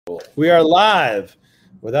we are live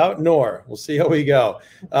without Nor. We'll see how we go.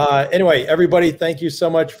 Anyway, everybody, thank you so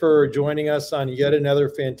much for joining us on yet another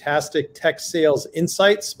fantastic Tech Sales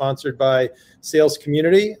Insights sponsored by Sales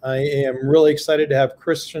Community. I am really excited to have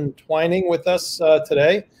Kristen Twining with us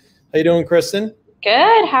today. How you doing, Kristen?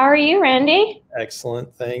 Good. How are you, Randy?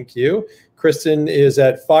 Excellent. Thank you. Kristen is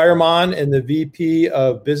at Firemon and the VP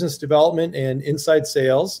of Business Development and Inside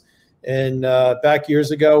Sales. And back years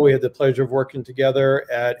ago, we had the pleasure of working together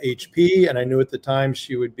at HP, and I knew at the time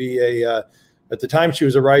she would be at the time she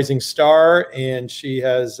was a rising star, and she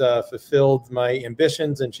has fulfilled my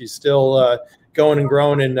ambitions, and she's still going and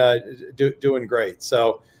growing and doing great.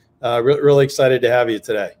 So really excited to have you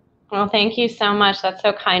today. Well, thank you so much. That's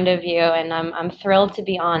so kind of you, and I'm thrilled to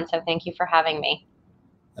be on, so thank you for having me.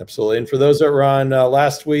 Absolutely. And for those that were on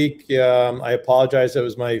last week, I apologize. It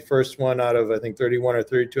was my first one out of, I think, 31 or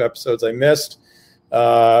 32 episodes I missed.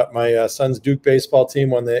 My son's Duke baseball team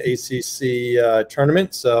won the ACC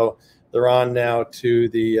tournament. So they're on now to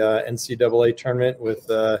the NCAA tournament with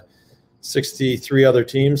 63 other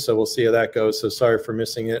teams. So we'll see how that goes. So sorry for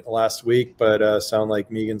missing it last week, but sound like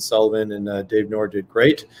Megan Sullivan and Dave Noor did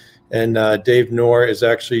great. And Dave Noor is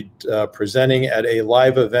actually presenting at a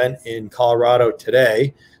live event in Colorado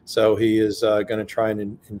today. So he is going to try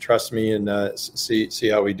and entrust me and see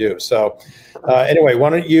how we do. So anyway, why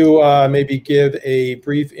don't you maybe give a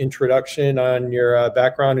brief introduction on your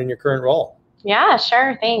background and your current role? Yeah,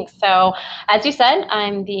 sure. Thanks. So as you said,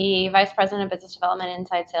 I'm the Vice President of Business Development and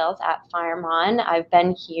Inside Sales at Firemon. I've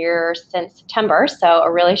been here since September, so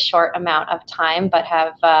a really short amount of time, but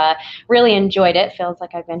have really enjoyed it. Feels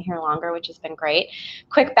like I've been here longer, which has been great.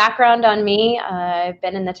 Quick background on me. I've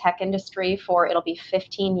been in the tech industry for, it'll be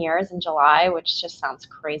 15 years in July, which just sounds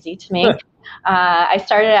crazy to me. I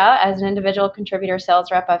started out as an individual contributor sales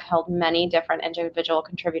rep. I've held many different individual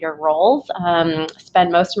contributor roles.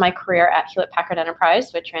 Spent most of my career at Hewlett-Packard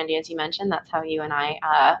Enterprise, which, Randy, as you mentioned, that's how you and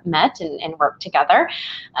I met and worked together.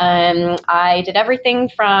 I did everything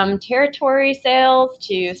from territory sales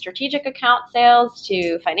to strategic account sales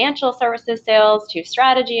to financial services sales to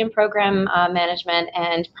strategy and program management.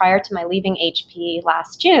 And prior to my leaving HP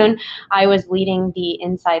last June, I was leading the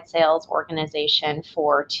inside sales organization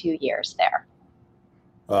for 2 years there.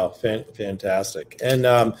 Oh, fantastic! And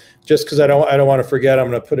just because I don't want to forget, I'm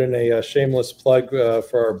going to put in a shameless plug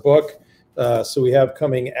for our book. So we have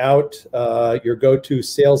coming out your go-to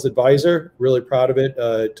sales advisor. Really proud of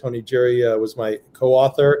it. Tony Jerry was my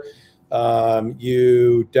co-author.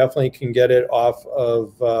 You definitely can get it off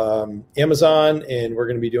of Amazon, and we're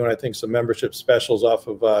going to be doing, I think, some membership specials off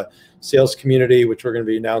of Sales Community, which we're going to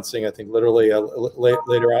be announcing, I think, literally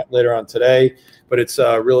later on today. But it's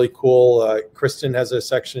really cool. Kristen has a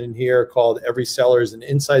section in here called Every Seller is an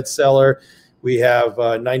Inside Seller. We have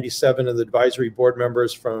 97 of the advisory board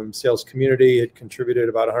members from Sales Community. It contributed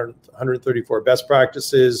about 134 best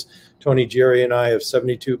practices. Tony Jerry and I have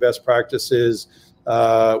 72 best practices.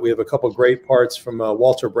 We have a couple of great parts from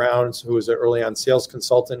Walter Brown, who was an early on sales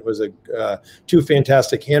consultant, was two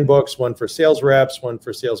fantastic handbooks, one for sales reps, one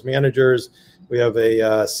for sales managers. We have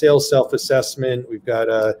a sales self-assessment. We've got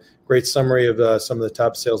a great summary of some of the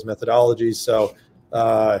top sales methodologies. So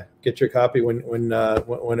get your copy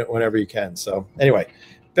whenever you can. So anyway,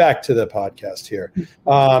 back to the podcast here.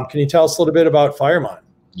 Can you tell us a little bit about Firemon?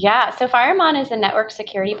 Yeah, so Firemon is a network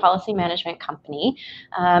security policy management company.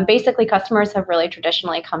 Basically, customers have really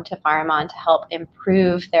traditionally come to Firemon to help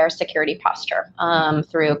improve their security posture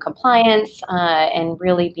through compliance and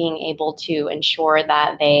really being able to ensure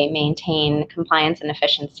that they maintain compliance and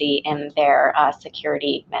efficiency in their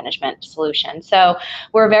security management solution. So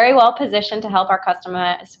we're very well positioned to help our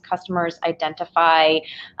customers identify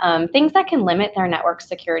things that can limit their network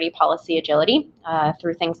security policy agility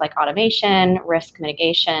through things like automation, risk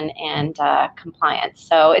mitigation, and compliance.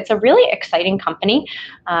 So it's a really exciting company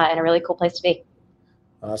and a really cool place to be.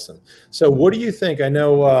 Awesome. So what do you think? I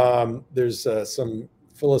know there's some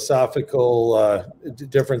philosophical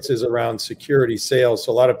differences around security sales.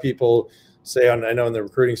 So a lot of people say, I know on the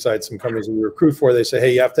recruiting side, some companies we recruit for, they say,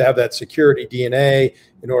 hey, you have to have that security DNA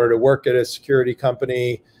in order to work at a security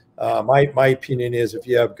company. My opinion is if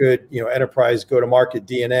you have good, enterprise go-to-market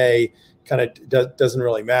DNA, kind of doesn't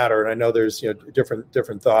really matter. And I know there's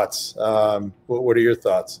different thoughts. What are your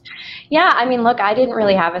thoughts? Yeah, I mean, look, I didn't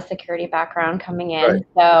really have a security background coming in. Right.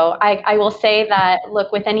 So I will say that,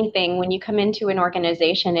 look, with anything, when you come into an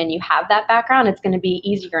organization and you have that background, it's going to be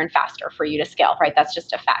easier and faster for you to scale, right? That's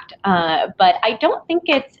just a fact. But I don't think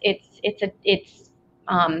it's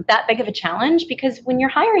that big of a challenge, because when you're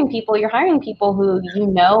hiring people who you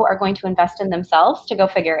know are going to invest in themselves to go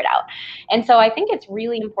figure it out. And so I think it's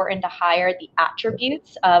really important to hire the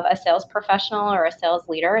attributes of a sales professional or a sales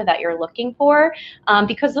leader that you're looking for,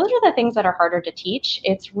 because those are the things that are harder to teach.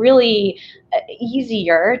 It's really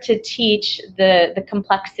easier to teach the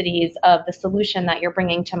complexities of the solution that you're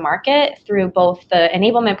bringing to market through both the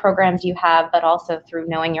enablement programs you have, but also through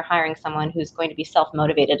knowing you're hiring someone who's going to be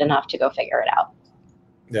self-motivated enough to go figure it out.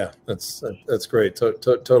 Yeah, that's great.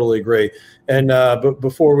 Totally agree. And but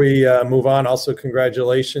before we move on, also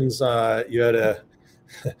congratulations. You had a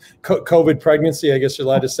COVID pregnancy, I guess you're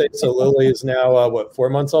allowed to say. So Lily is now what, 4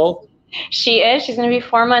 months old? She is. She's going to be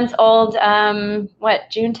 4 months old.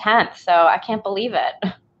 June 10th. So I can't believe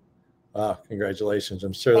it. Wow, congratulations.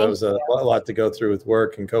 I'm sure that was a lot to go through with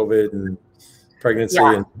work and COVID and pregnancy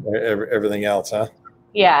and everything else, huh?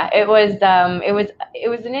 Yeah, it was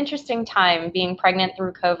an interesting time being pregnant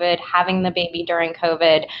through COVID, having the baby during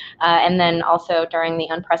COVID, and then also during the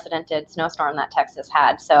unprecedented snowstorm that Texas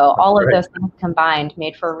had. So all of those things combined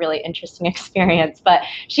made for a really interesting experience. But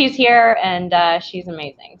she's here and she's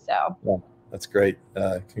amazing. So. Yeah. That's great.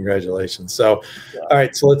 Congratulations. So, all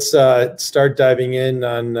right, so let's start diving in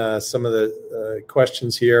on some of the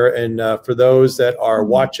questions here. And for those that are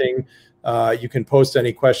watching, you can post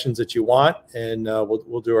any questions that you want, and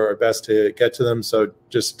we'll do our best to get to them. So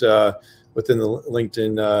just within the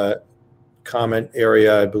LinkedIn comment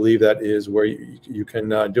area, I believe that is where you can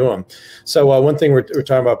do them. So one thing we're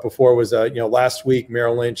talking about before was, last week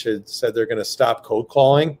Merrill Lynch had said they're going to stop cold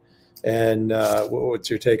calling. And what's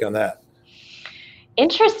your take on that?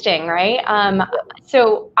 Interesting, right?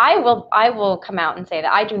 So I will come out and say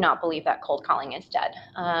that I do not believe that cold calling is dead.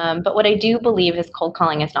 But what I do believe is cold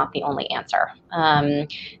calling is not the only answer.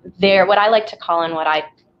 What I like to call and what I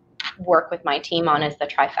work with my team on is the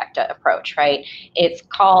trifecta approach, right? It's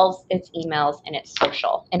calls, it's emails, and it's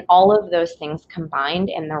social. And all of those things combined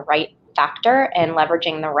in the right factor and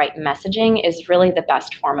leveraging the right messaging is really the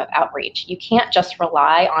best form of outreach. You can't just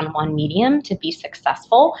rely on one medium to be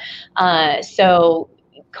successful. So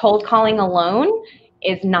cold calling alone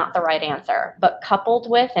is not the right answer, but coupled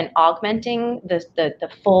with and augmenting the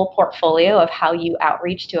full portfolio of how you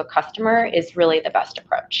outreach to a customer is really the best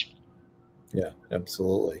approach. Yeah,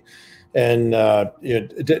 absolutely. And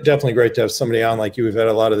definitely great to have somebody on like you. We've had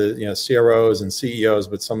a lot of the CROs and CEOs,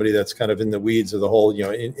 but somebody that's kind of in the weeds of the whole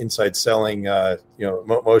inside selling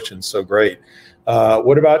motion. So great.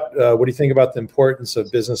 What do you think about the importance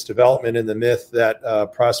of business development and the myth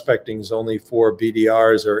that prospecting is only for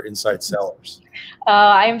BDRs or inside sellers?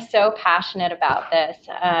 I am so passionate about this.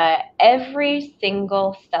 Every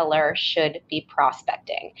single seller should be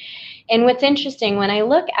prospecting. And what's interesting, when I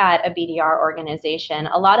look at a BDR organization,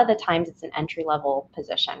 a lot of the times it's an entry-level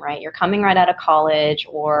position, right? You're coming right out of college,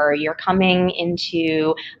 or you're coming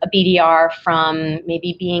into a BDR from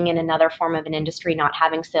maybe being in another form of an industry, not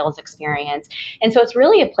having sales experience. And so it's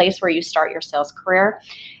really a place where you start your sales career.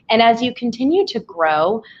 And as you continue to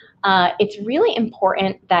grow, it's really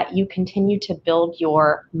important that you continue to build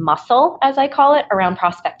your muscle, as I call it, around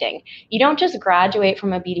prospecting. You don't just graduate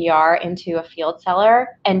from a BDR into a field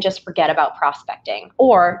seller and just forget about prospecting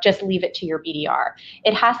or just leave it to your BDR.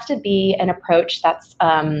 It has to be an approach that's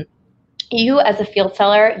you as a field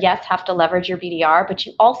seller, yes, have to leverage your BDR, but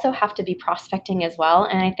you also have to be prospecting as well.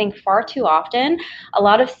 And I think far too often, a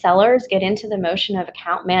lot of sellers get into the motion of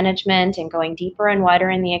account management and going deeper and wider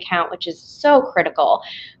in the account, which is so critical.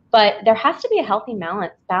 But there has to be a healthy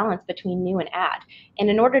balance between new and add. And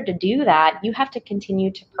in order to do that, you have to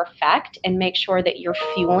continue to perfect and make sure that you're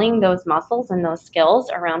fueling those muscles and those skills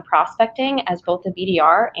around prospecting as both a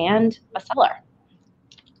BDR and a seller.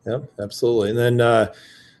 Yep, absolutely. And then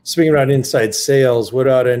speaking about inside sales, what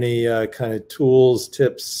are any kind of tools,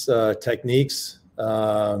 tips, techniques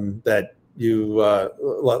that you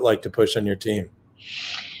like to push on your team?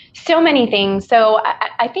 So many things. So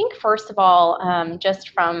I think, first of all, just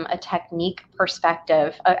from a technique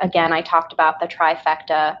perspective, again, I talked about the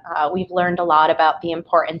trifecta. We've learned a lot about the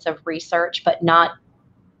importance of research, but not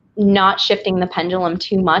shifting the pendulum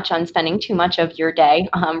too much on spending too much of your day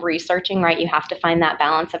researching, right? You have to find that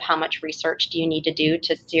balance of how much research do you need to do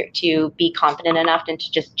to be confident enough and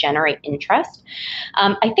to just generate interest.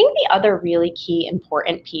 I think the other really key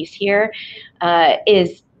important piece here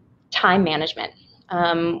is time management.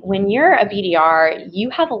 When you're a BDR, you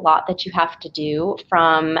have a lot that you have to do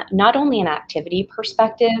from not only an activity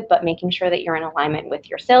perspective, but making sure that you're in alignment with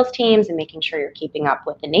your sales teams and making sure you're keeping up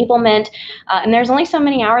with enablement. And there's only so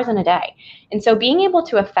many hours in a day. And so being able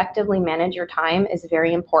to effectively manage your time is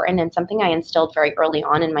very important, and something I instilled very early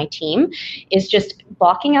on in my team is just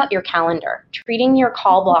blocking out your calendar, treating your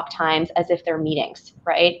call block times as if they're meetings,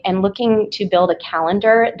 right? And looking to build a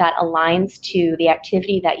calendar that aligns to the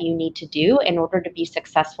activity that you need to do in order to be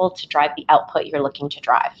successful to drive the output you're looking to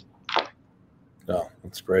drive. Oh,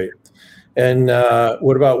 that's great. And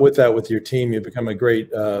what about with that, with your team? You've become a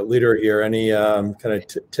great leader here. Any kind of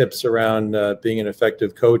tips around being an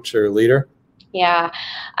effective coach or leader? Yeah,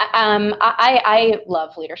 I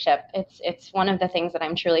love leadership. It's one of the things that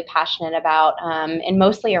I'm truly passionate about, and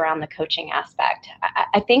mostly around the coaching aspect.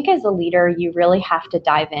 I think as a leader, you really have to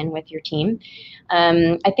dive in with your team.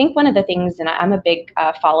 I think one of the things, and I'm a big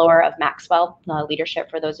follower of Maxwell leadership,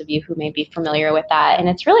 for those of you who may be familiar with that, and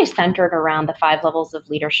it's really centered around the 5 levels of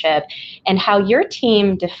leadership and how your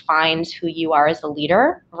team defines who you are as a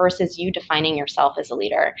leader versus you defining yourself as a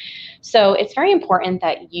leader. So it's very important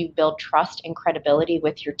that you build trust and credibility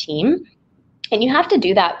with your team. And you have to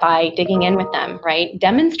do that by digging in with them, right?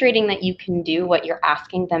 Demonstrating that you can do what you're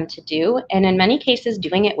asking them to do. And in many cases,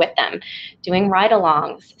 doing it with them, doing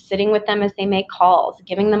ride-alongs, sitting with them as they make calls,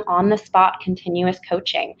 giving them on-the-spot continuous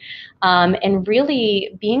coaching, and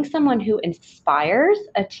really being someone who inspires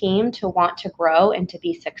a team to want to grow and to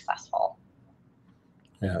be successful.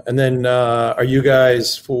 Yeah. And then are you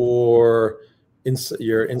guys, for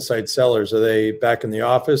your inside sellers, are they back in the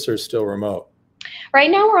office or still remote? Right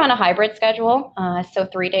now we're on a hybrid schedule, so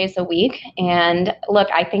 3 days a week. And look,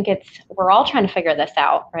 I think we're all trying to figure this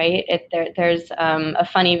out, right? There's a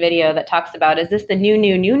funny video that talks about, is this the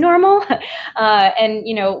new normal? And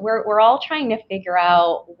we're all trying to figure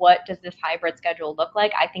out, what does this hybrid schedule look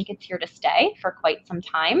like? I think it's here to stay for quite some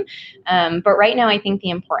time. But right now I think the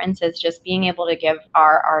importance is just being able to give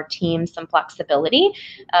our team some flexibility,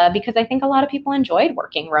 because I think a lot of people enjoyed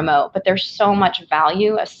working remote, but there's so much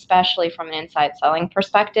value, especially from an inside selling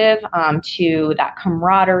perspective, to that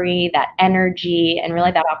camaraderie, that energy, and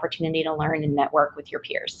really that opportunity to learn and network with your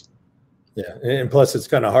peers. Yeah, and plus it's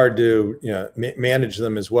kind of hard to manage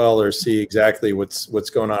them as well, or see exactly what's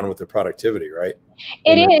going on with their productivity, right?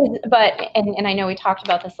 It is, but and I know we talked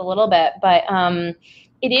about this a little bit, but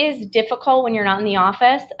it is difficult when you're not in the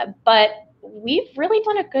office, but we've really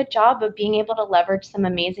done a good job of being able to leverage some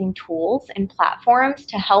amazing tools and platforms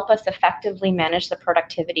to help us effectively manage the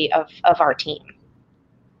productivity of our team.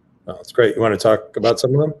 Oh, that's great. You want to talk about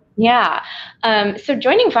some of them? Yeah. So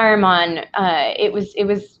joining Firemon,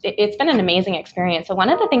 it's been an amazing experience. So one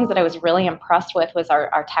of the things that I was really impressed with was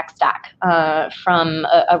our tech stack, from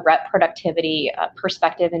a rep productivity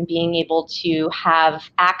perspective, and being able to have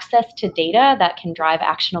access to data that can drive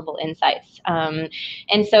actionable insights.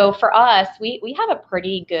 And so for us, we have a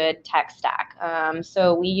pretty good tech stack.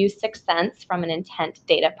 So we use 6 Sense from an intent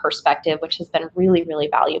data perspective, which has been really, really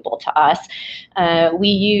valuable to us. We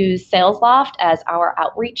use SalesLoft as our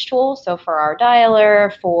outreach tool. So for our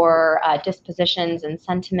dialer, for dispositions and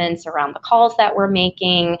sentiments around the calls that we're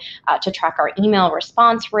making, to track our email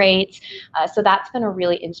response rates. So that's been a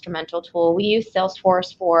really instrumental tool. We use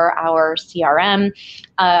Salesforce for our CRM.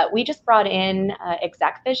 We just brought in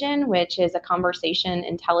ExecVision, which is a conversation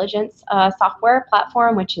intelligence software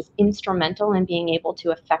platform, which is instrumental in being able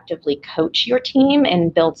to effectively coach your team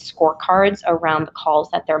and build scorecards around the calls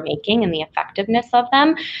that they're making and the effectiveness of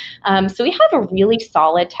them. So we have a really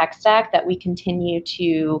solid tech stack that we continue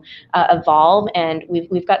to evolve, and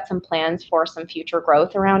we've got some plans for some future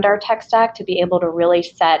growth around our tech stack to be able to really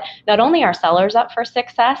set not only our sellers up for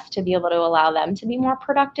success, to be able to allow them to be more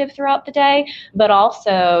productive throughout the day, but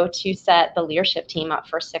also to set the leadership team up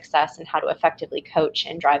for success and how to effectively coach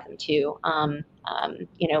and drive them to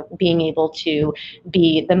being able to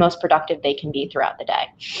be the most productive they can be throughout the day.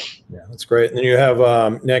 Yeah, that's great. And then you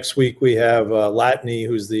have next week we have Latney,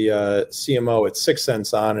 who's the CMO at 6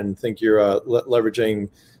 Sense on, and I think you're leveraging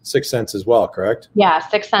 6 Sense as well, correct? Yeah,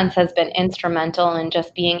 6 Sense has been instrumental in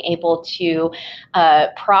just being able to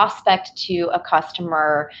prospect to a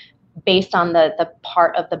customer based on the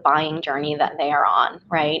part of the buying journey that they are on,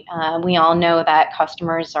 right? We all know that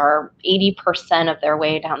customers are 80% of their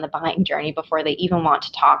way down the buying journey before they even want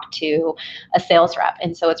to talk to a sales rep.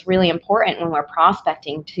 And so it's really important when we're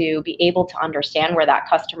prospecting to be able to understand where that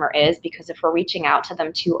customer is, because if we're reaching out to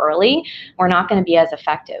them too early, we're not going to be as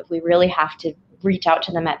effective. We really have to reach out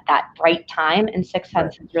to them at that right time, and 6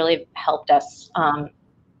 Sense has really helped us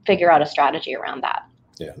figure out a strategy around that.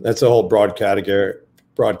 Yeah, that's a whole broad category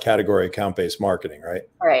account-based marketing, right?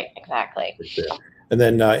 Right, exactly. Sure. And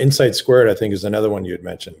then Insight Squared, I think, is another one you had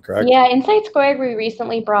mentioned, correct? Yeah, Insight Squared we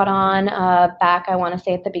recently brought on back, I want to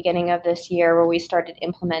say at the beginning of this year, where we started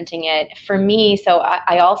implementing it. For me, so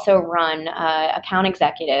I also run account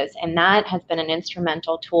executives, and that has been an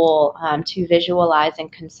instrumental tool to visualize and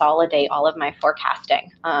consolidate all of my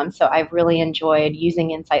forecasting. So I've really enjoyed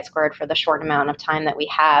using Insight Squared for the short amount of time that we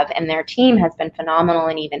have, and their team has been phenomenal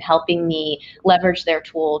in even helping me leverage their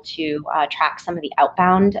tool to track some of the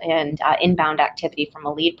outbound and inbound activity from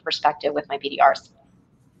a lead perspective with my BDRs.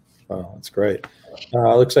 Oh, that's great.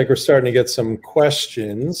 Looks like we're starting to get some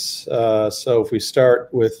questions. So if we start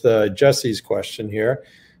with Jesse's question here,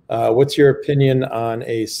 what's your opinion on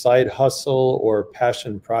a side hustle or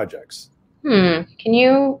passion projects? Can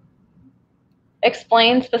you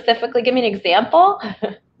explain specifically, give me an example?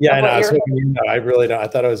 Yeah, I know. I really don't. I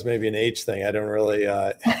thought it was maybe an age thing. I don't really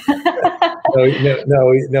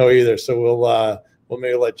know either. So we'll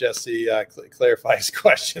maybe let Jesse clarify his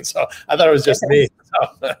question. So I thought it was just me.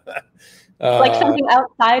 So, like something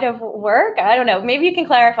outside of work? I don't know. Maybe you can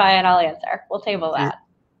clarify and I'll answer. We'll table that.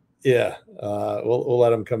 Yeah, we'll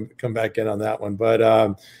let him come back in on that one.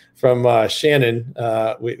 But from Shannon,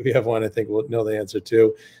 we have one I think we'll know the answer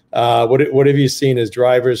to. What have you seen as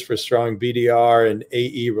drivers for strong BDR and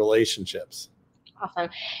AE relationships? Awesome.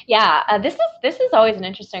 Yeah, this is always an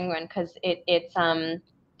interesting one because it's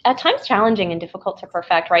at times challenging and difficult to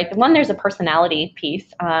perfect, right? One, there's a personality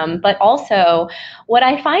piece, but also what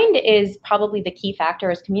I find is probably the key factor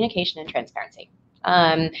is communication and transparency.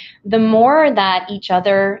 The more that each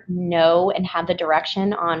other know and have the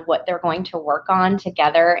direction on what they're going to work on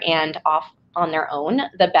together and off on their own,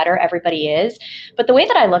 the better everybody is. But the way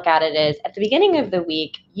that I look at it is at the beginning of the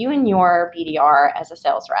week, you and your BDR as a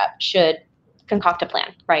sales rep should concoct a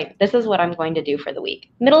plan, right? This is what I'm going to do for the week.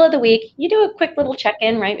 Middle of the week, you do a quick little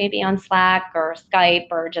check-in, right? Maybe on Slack or Skype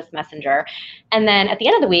or just Messenger. And then at the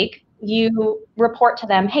end of the week, you report to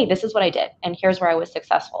them, hey, this is what I did, and here's where I was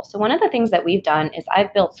successful. So one of the things that we've done is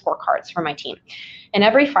I've built scorecards for my team. And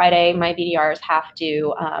every Friday, my BDRs have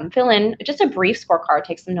to fill in just a brief scorecard,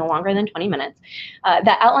 takes them no longer than 20 minutes,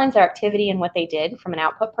 that outlines their activity and what they did from an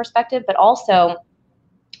output perspective, but also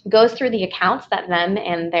goes through the accounts that them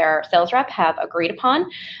and their sales rep have agreed upon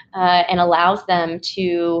and allows them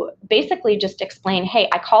to basically just explain, hey,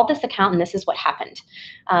 I called this account and this is what happened.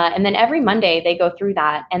 And then every Monday they go through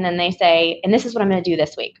that and then they say, and this is what I'm going to do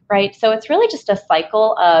this week, right? So it's really just a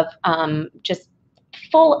cycle of just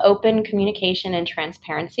full open communication and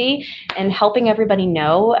transparency and helping everybody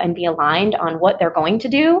know and be aligned on what they're going to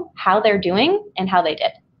do, how they're doing, and how they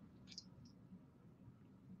did.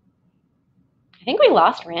 I think we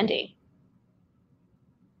lost Randy.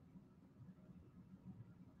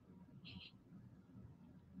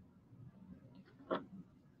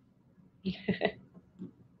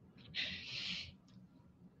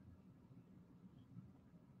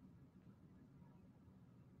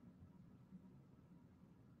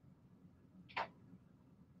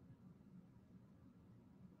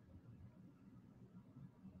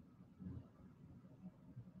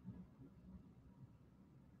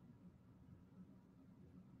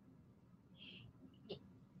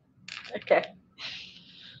 Okay.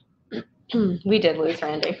 We did lose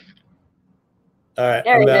Randy. All right,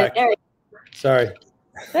 I'm back. Sorry.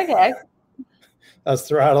 It's okay. I was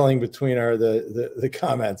throttling between the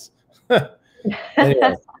comments.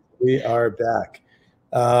 Anyway, we are back.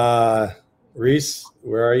 Reese,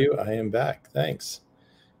 where are you? I am back. Thanks.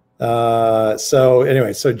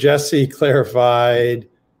 So Jesse clarified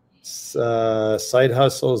side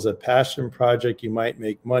hustle is a passion project you might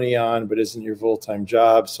make money on, but isn't your full-time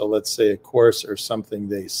job. So let's say a course or something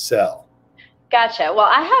they sell. Gotcha. Well,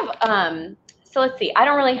 I have, so let's see, I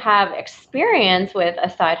don't really have experience with a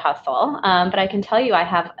side hustle, but I can tell you I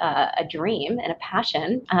have a dream and a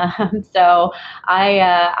passion. So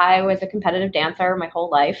I was a competitive dancer my whole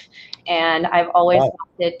life, and I've always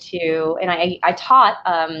wanted to, and I taught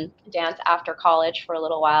dance after college for a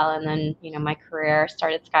little while, and then, you know, my career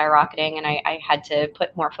started skyrocketing and I had to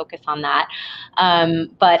put more focus on that.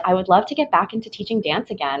 But I would love to get back into teaching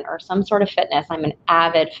dance again or some sort of fitness. I'm an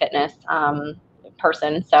avid fitness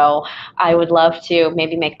person, so I would love to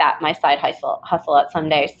maybe make that my side hustle at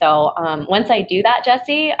someday. So once I do that,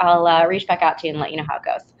 Jesse, I'll reach back out to you and let you know how it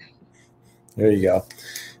goes. There you go.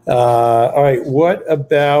 All right. What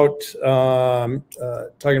about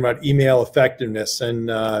talking about email effectiveness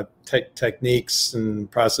and techniques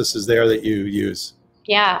and processes there that you use?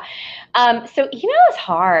 Yeah. So email is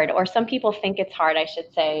hard, or some people think it's hard, I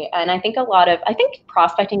should say. And I think I think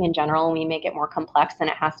prospecting in general, we make it more complex than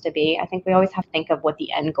it has to be. I think we always have to think of what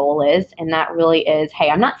the end goal is. And that really is, hey,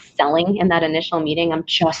 I'm not selling in that initial meeting. I'm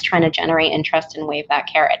just trying to generate interest and wave that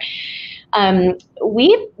carrot.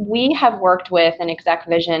 We have worked with an Exec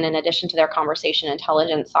Vision, in addition to their conversation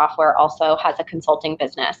intelligence software, also has a consulting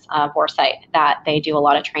business, Foresight, that they do a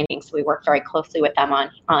lot of training. So we work very closely with them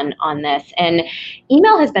on this. And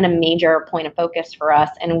email has been a major point of focus for us.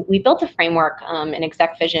 And we built a framework, and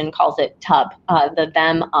Exec Vision calls it TUB, the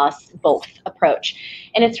them, us, both approach.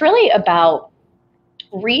 And it's really about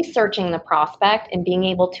researching the prospect and being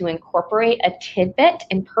able to incorporate a tidbit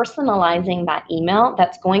and personalizing that email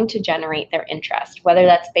that's going to generate their interest, whether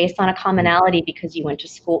that's based on a commonality because you went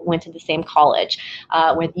to the same college,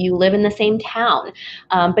 whether you live in the same town,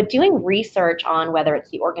 but doing research on whether it's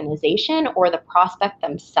the organization or the prospect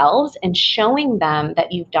themselves and showing them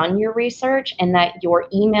that you've done your research and that your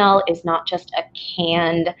email is not just a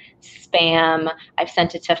canned spam, I've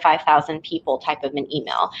sent it to 5,000 people type of an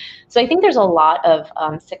email. So I think there's a lot of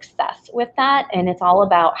success with that, and it's all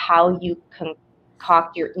about how you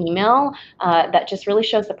concoct your email that just really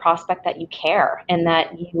shows the prospect that you care and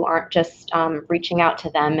that you aren't just reaching out to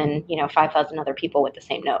them and 5,000 other people with the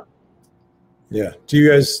same note. Yeah. Do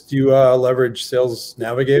you leverage Sales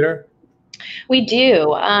Navigator? We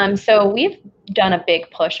do. So we've done a big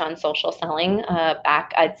push on social selling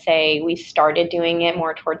back. I'd say we started doing it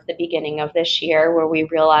more towards the beginning of this year, where we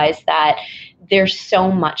realized that there's so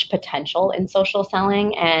much potential in social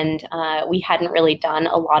selling, and we hadn't really done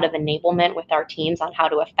a lot of enablement with our teams on how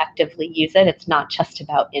to effectively use it. It's not just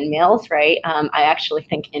about InMails, right? I actually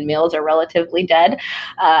think InMails are relatively dead.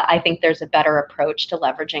 I think there's a better approach to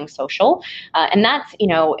leveraging social, and that's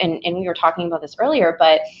and we were talking about this earlier,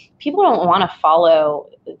 but people don't want to follow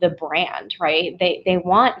the brand, right? They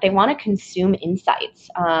want to consume insights.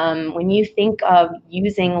 When you think of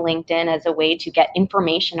using LinkedIn as a way to get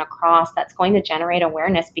information across, that's going to generate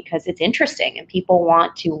awareness because it's interesting and people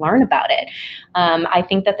want to learn about it. I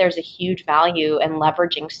think that there's a huge value in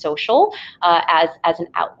leveraging social as an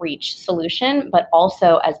outreach solution, but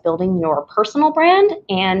also as building your personal brand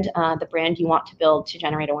and the brand you want to build to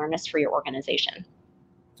generate awareness for your organization.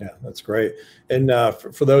 Yeah, that's great. And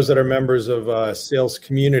for those that are members of Sales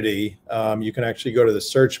Community, you can actually go to the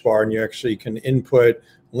search bar and you actually can input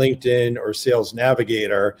LinkedIn or Sales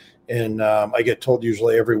Navigator. And I get told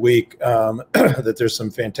usually every week that there's some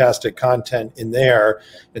fantastic content in there,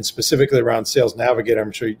 and specifically around Sales Navigator.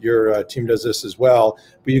 I'm sure your team does this as well,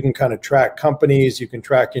 but you can kind of track companies, you can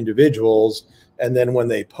track individuals, and then when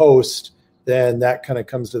they post, then that kind of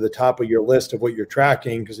comes to the top of your list of what you're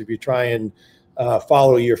tracking. Because if you try and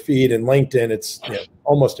follow your feed in LinkedIn, it's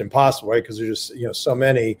almost impossible, right? Because there's just so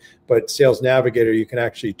many. But Sales Navigator, you can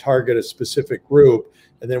actually target a specific group,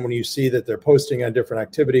 and then when you see that they're posting on different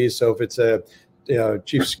activities, so if it's a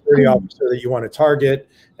chief security officer that you want to target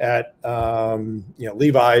at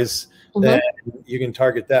Levi's, then you can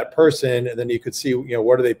target that person, and then you could see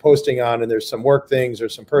what are they posting on, and there's some work things or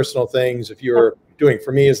some personal things. If you're doing,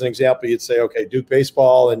 for me as an example, you'd say, okay, Duke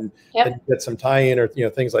baseball, and get some tie-in or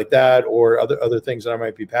things like that, or other things that I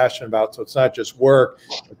might be passionate about. So it's not just work,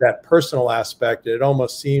 but that personal aspect. It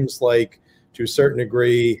almost seems like, to a certain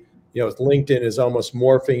degree, LinkedIn is almost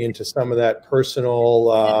morphing into some of that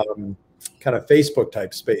personal kind of Facebook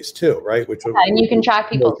type space too, right? And you can track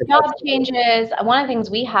people's job changes. One of the things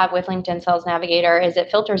we have with LinkedIn Sales Navigator is it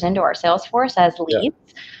filters into our Salesforce as leads.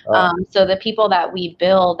 So the people that we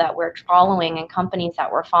build, that we're following, and companies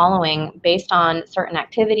that we're following based on certain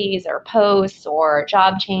activities or posts or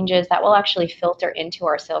job changes, that will actually filter into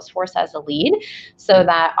our Salesforce as a lead, so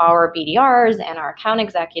that our BDRs and our account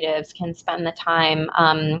executives can spend the time.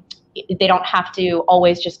 They don't have to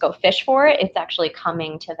always just go fish for it. It's actually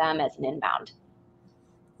coming to them as an inbound.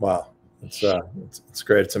 Wow. It's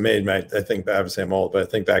great. It's amazing. I think, obviously I'm old, but I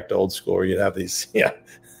think back to old school where you'd have these,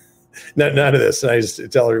 none of this. And I just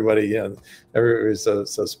tell everybody, everybody's so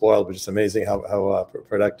spoiled, but it's amazing how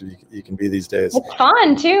productive you can be these days. It's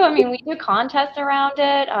fun too. I mean, we do contests around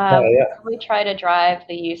it. We try to drive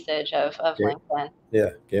the usage of LinkedIn.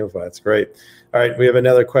 Yeah, gamify. It's great. All right, we have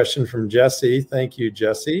another question from Jesse. Thank you,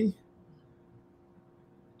 Jesse.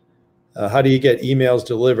 How do you get emails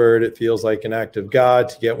delivered? It feels like an act of God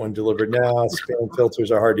to get one delivered now. Spam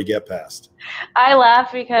filters are hard to get past. I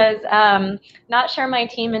laugh because not sure my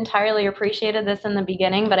team entirely appreciated this in the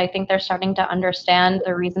beginning, but I think they're starting to understand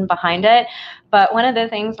the reason behind it. But one of the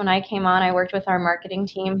things when I came on, I worked with our marketing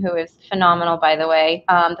team, who is phenomenal, by the way.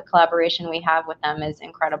 The collaboration we have with them is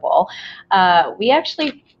incredible. We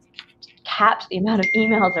actually capped the amount of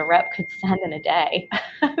emails a rep could send in a day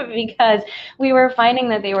because we were finding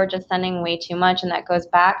that they were just sending way too much. And that goes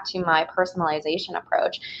back to my personalization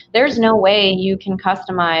approach. There's no way you can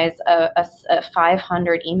customize a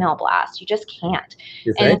 500 email blast. You just can't.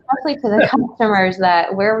 And especially to the customers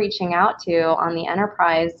that we're reaching out to on the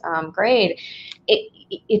enterprise grade,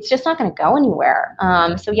 it's just not going to go anywhere.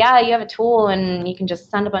 So yeah, you have a tool and you can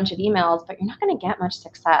just send a bunch of emails, but you're not going to get much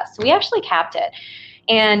success. So we actually capped it.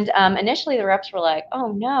 And initially the reps were like,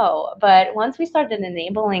 oh no, but once we started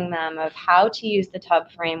enabling them of how to use the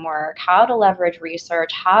TUB framework, how to leverage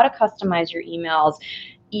research, how to customize your emails,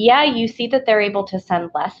 yeah, you see that they're able to send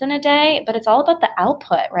less in a day, but it's all about the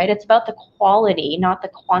output, right? It's about the quality, not the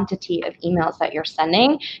quantity of emails that you're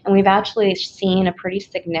sending. And we've actually seen a pretty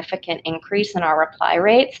significant increase in our reply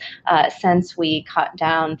rates since we cut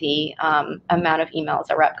down the amount of emails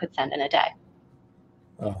a rep could send in a day.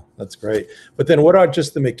 Oh, that's great. But then what are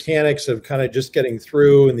just the mechanics of kind of just getting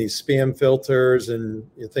through and these spam filters and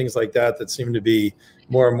things like that that seem to be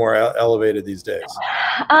more and more elevated these days?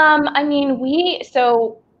 I mean,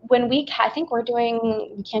 I think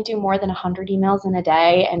we can't do more than 100 emails in a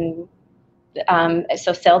day. And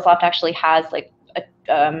so SalesLoft actually has like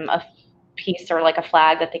a piece or like a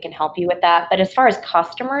flag that they can help you with that. But as far as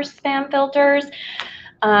customer spam filters,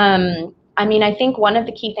 I mean, I think one of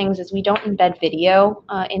the key things is we don't embed video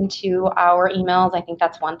into our emails. I think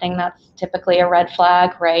that's one thing that's typically a red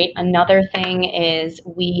flag, right? Another thing is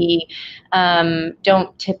we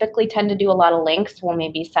don't typically tend to do a lot of links. We'll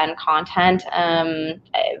maybe send content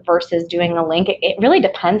versus doing a link. It really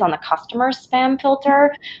depends on the customer spam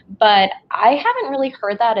filter, but I haven't really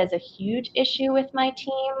heard that as a huge issue with my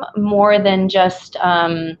team, more than just,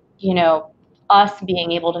 us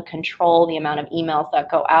being able to control the amount of emails that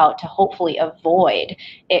go out to hopefully avoid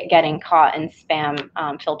it getting caught in spam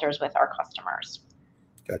filters with our customers.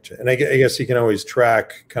 Gotcha. And I guess you can always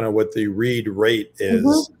track kind of what the read rate is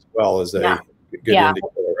as well as a good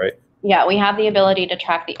indicator, right? Yeah, we have the ability to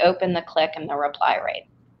track the open, the click, and the reply rate.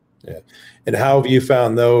 Yeah. And how have you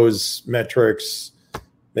found those metrics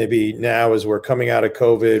maybe now as we're coming out of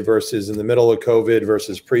COVID versus in the middle of COVID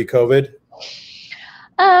versus pre-COVID?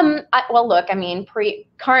 Well, look, I mean,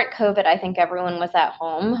 current COVID, I think everyone was at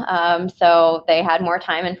home. So they had more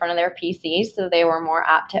time in front of their PCs, so they were more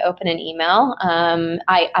apt to open an email.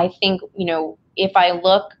 I think, if I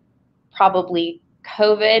look probably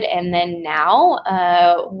COVID and then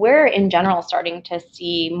now, we're in general starting to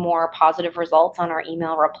see more positive results on our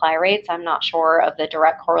email reply rates. I'm not sure of the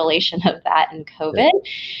direct correlation of that and COVID,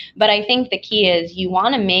 but I think the key is you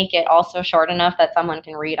want to make it also short enough that someone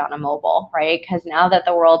can read on a mobile, right? Because now that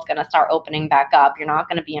the world's going to start opening back up, you're not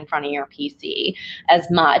going to be in front of your PC as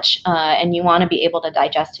much, and you want to be able to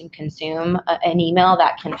digest and consume an email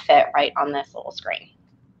that can fit right on this little screen.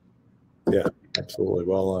 Yeah, absolutely.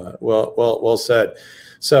 Well said.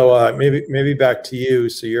 So maybe back to you.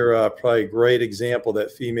 So you're probably a great example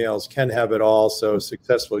that females can have it all. So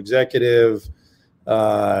successful executive,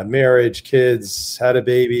 marriage, kids, had a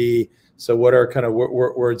baby. So what are kind of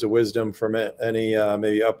words of wisdom from any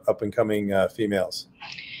maybe up and coming females?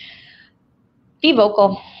 Be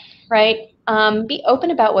vocal, right? Be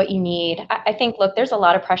open about what you need. I think, look, there's a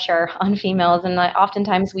lot of pressure on females, and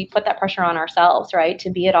oftentimes we put that pressure on ourselves, right? To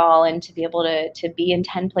be it all and to be able to be in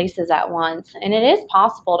 10 places at once. And it is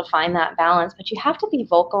possible to find that balance, but you have to be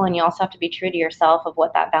vocal, and you also have to be true to yourself of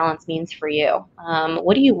what that balance means for you.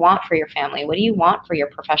 What do you want for your family? What do you want for your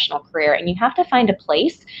professional career? And you have to find a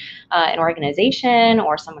place, an organization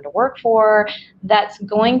or someone to work for that's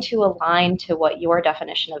going to align to what your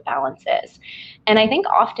definition of balance is. And I think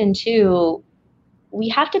often too, we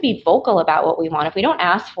have to be vocal about what we want. If we don't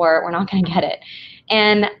ask for it, we're not going to get it.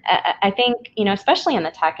 And I think, especially in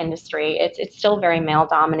the tech industry, it's still very male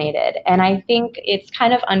dominated. And I think it's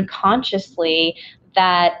kind of unconsciously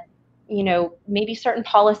that, maybe certain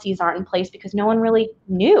policies aren't in place because no one really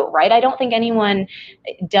knew, right? I don't think anyone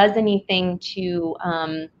does anything to,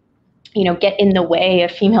 get in the way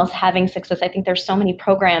of females having success. I think there's so many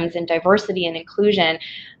programs in diversity and inclusion,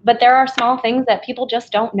 but there are small things that people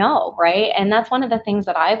just don't know, right? And that's one of the things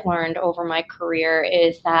that I've learned over my career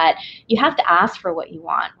is that you have to ask for what you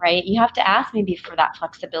want, right? You have to ask maybe for that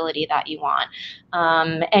flexibility that you want.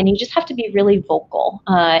 And you just have to be really vocal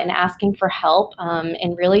and asking for help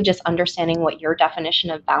and really just understanding what your definition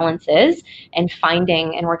of balance is and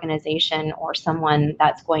finding an organization or someone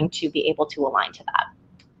that's going to be able to align to that.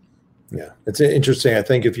 Yeah, it's interesting. I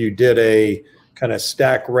think if you did a kind of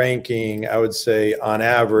stack ranking, I would say on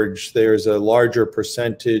average, there's a larger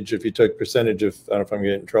percentage, if you took percentage of, I don't know if I'm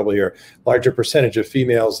getting in trouble here, larger percentage of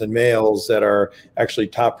females than males that are actually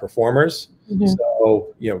top performers. Mm-hmm.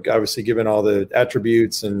 So, obviously given all the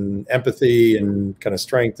attributes and empathy and kind of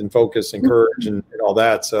strength and focus and courage and all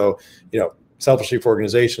that. So, selfishly for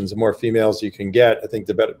organizations, the more females you can get, I think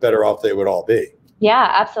the better off they would all be.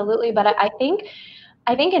 Yeah, absolutely. But I think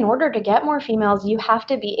in order to get more females, you have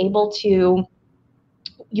to be able to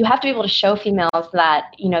show females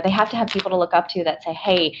that, they have to have people to look up to that say,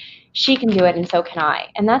 hey, she can do it and so can I.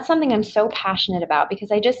 And that's something I'm so passionate about, because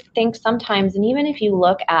I just think sometimes, and even if you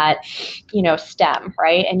look at, STEM,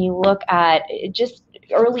 right, and you look at just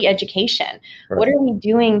early education, right, what are we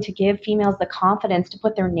doing to give females the confidence to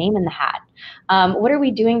put their name in the hat? What are we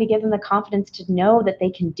doing to give them the confidence to know that they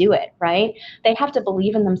can do it, right? They have to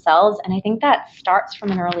believe in themselves. And I think that starts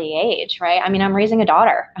from an early age, right? I mean, I'm raising a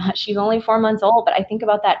daughter. She's only 4 months old, but I think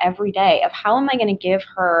about that every day of how am I going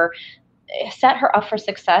to set her up for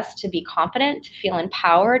success, to be confident, to feel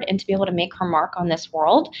empowered, and to be able to make her mark on this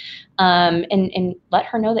world, and let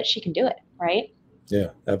her know that she can do it, right?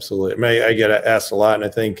 Yeah, absolutely. I get asked a lot, and I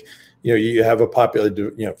think, you have a popular, if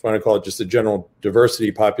you want to call it just a general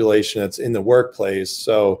diversity population that's in the workplace.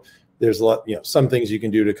 So there's a lot, some things you can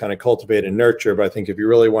do to kind of cultivate and nurture. But I think if you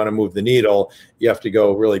really want to move the needle, you have to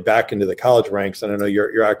go really back into the college ranks. And I know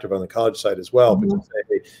you're active on the college side as well. Mm-hmm. But to say,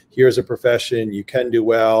 hey, here's a profession you can do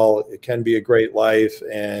well. It can be a great life,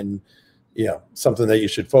 and something that you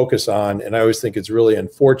should focus on. And I always think it's really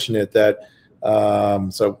unfortunate that.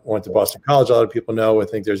 So I went to Boston College. A lot of people know, I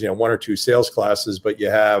think there's, 1 or 2 sales classes, but you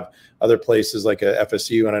have other places like a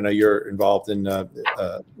FSU, and I know you're involved in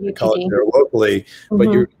college there locally, mm-hmm.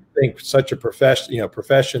 but you think such a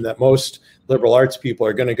profession that most liberal arts people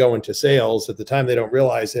are going to go into sales. At the time they don't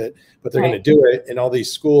realize it, but they're right. going to do it. And all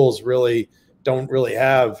these schools really don't really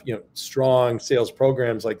have, strong sales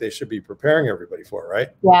programs like they should be preparing everybody for, right?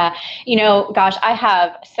 Yeah. Gosh, I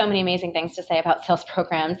have so many amazing things to say about sales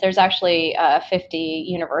programs. There's actually 50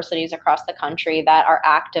 universities across the country that are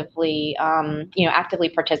actively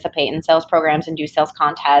participate in sales programs and do sales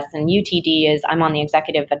contests. And I'm on the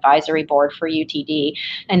executive advisory board for UTD,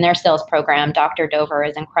 and their sales program, Dr. Dover,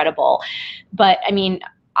 is incredible. But I mean,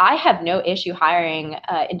 I have no issue hiring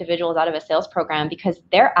individuals out of a sales program, because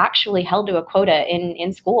they're actually held to a quota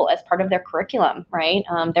in school as part of their curriculum, right?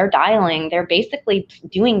 They're dialing, they're basically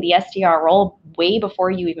doing the SDR role way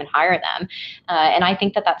before you even hire them. And I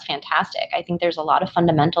think that that's fantastic. I think there's a lot of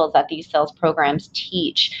fundamentals that these sales programs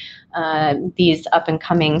teach these up and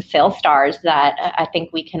coming sales stars that I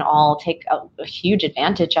think we can all take a huge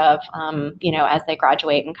advantage of, as they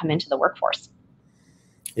graduate and come into the workforce.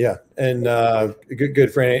 Yeah, and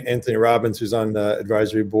good friend Anthony Robbins, who's on the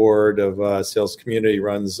advisory board of Sales Community,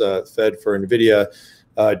 runs Fed for NVIDIA.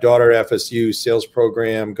 Daughter at FSU, sales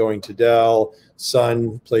program, going to Dell.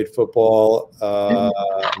 Son played football. I'm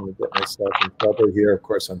going to get myself in trouble here. Of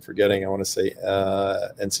course, I'm forgetting. I want to say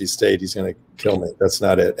NC State. He's going to kill me. That's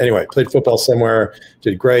not it. Anyway, played football somewhere,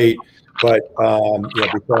 did great. But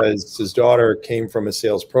because his daughter came from a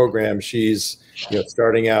sales program, she's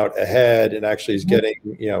starting out ahead and actually is getting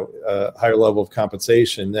a higher level of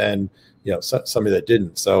compensation than somebody that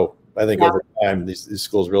didn't. So I think over time these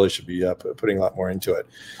schools really should be putting a lot more into it.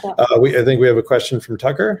 Yeah. I think we have a question from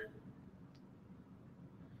Tucker.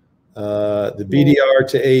 The BDR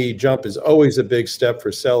to AE jump is always a big step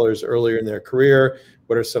for sellers earlier in their career.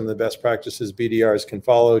 What are some of the best practices BDRs can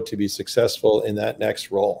follow to be successful in that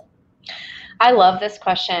next role? I love this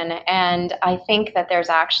question, and I think that there's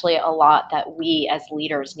actually a lot that we as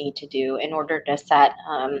leaders need to do in order to set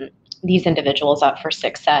these individuals up for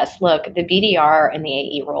success. Look, the BDR and the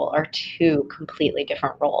AE role are 2 completely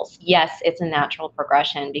different roles. Yes, it's a natural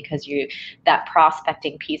progression because that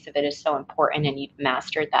prospecting piece of it is so important and you've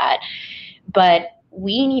mastered that. But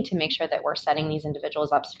we need to make sure that we're setting these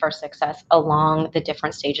individuals up for success along the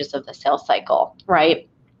different stages of the sales cycle, right?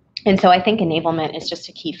 And so I think enablement is just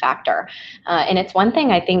a key factor. And it's one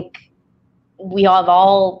thing I think we have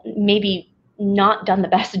all maybe not done the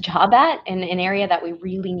best job at, in an area that we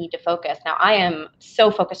really need to focus. Now, I am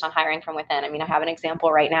so focused on hiring from within. I mean, I have an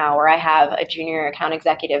example right now where I have a junior account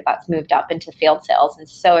executive that's moved up into field sales, and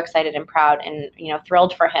so excited and proud and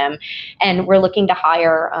thrilled for him. And we're looking to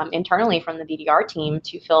hire internally from the BDR team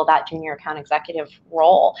to fill that junior account executive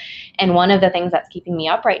role. And one of the things that's keeping me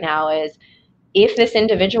up right now is, if this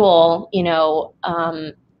individual,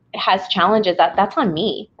 has challenges, that's on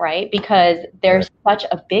me, right? Because there's such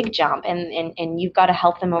a big jump, and you've got to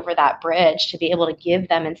help them over that bridge to be able to give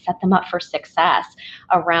them and set them up for success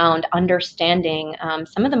around understanding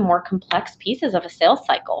some of the more complex pieces of a sales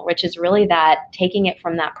cycle, which is really that taking it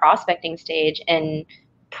from that prospecting stage and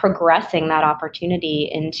progressing that opportunity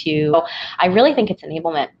into, I really think it's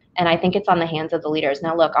enablement. And I think it's on the hands of the leaders.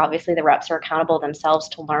 Now, look, obviously the reps are accountable themselves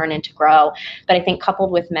to learn and to grow. But I think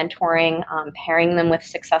coupled with mentoring, pairing them with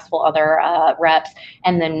successful other reps,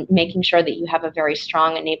 and then making sure that you have a very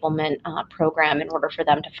strong enablement program in order for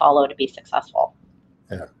them to follow to be successful.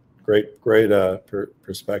 Yeah, great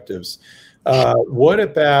perspectives. What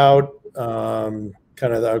about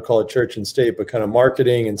kind of, I would call it church and state, but kind of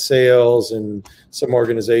marketing and sales, and some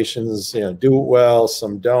organizations, do it well,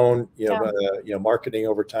 some don't, marketing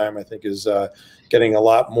over time, I think is getting a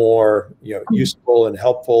lot more, useful and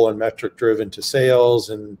helpful and metric driven to sales.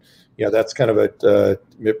 And, that's kind of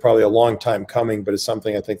probably a long time coming, but it's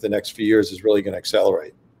something I think the next few years is really going to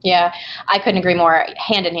accelerate. Yeah, I couldn't agree more.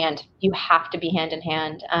 Hand in hand. You have to be hand in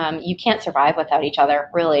hand. You can't survive without each other,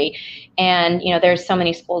 really. And, there's so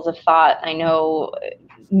many schools of thought. I know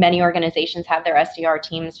many organizations have their SDR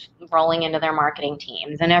teams rolling into their marketing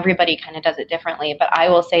teams, and everybody kind of does it differently. But I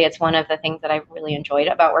will say it's one of the things that I've really enjoyed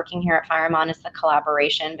about working here at FireMon is the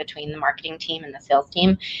collaboration between the marketing team and the sales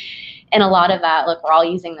team. And a lot of that, look, we're all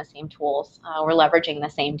using the same tools. We're leveraging the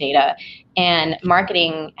same data. And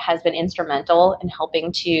marketing has been instrumental in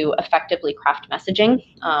helping to effectively craft messaging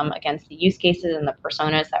against the use cases and the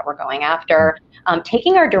personas that we're going after,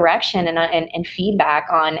 taking our direction and feedback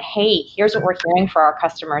on, hey, here's what we're hearing for our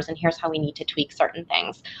customers, and here's how we need to tweak certain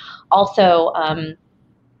things. Also,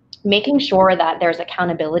 making sure that there's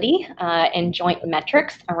accountability and joint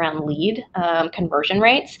metrics around lead conversion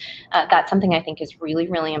rates. That's something I think is really,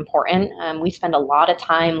 really important. We spend a lot of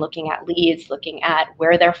time looking at leads, looking at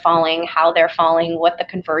where they're falling, how they're falling, what the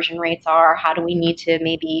conversion rates are, how do we need to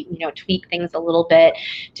maybe tweak things a little bit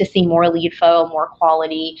to see more lead flow, more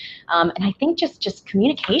quality. And I think just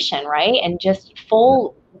communication, right? And just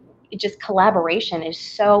collaboration is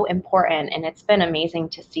so important, and it's been amazing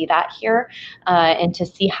to see that here and to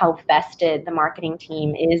see how vested the marketing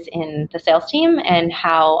team is in the sales team, and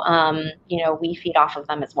how we feed off of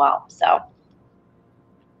them as well. So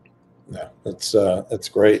yeah, that's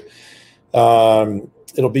great.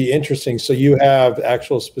 It'll be interesting. So you have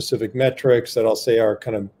actual specific metrics that I'll say are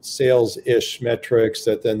kind of sales-ish metrics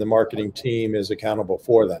that then the marketing team is accountable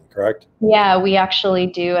for then, correct? Yeah, we actually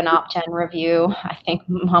do an OpGen review, I think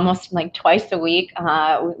almost like twice a week.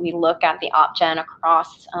 We look at the OpGen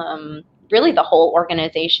across really the whole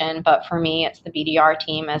organization, but for me, it's the BDR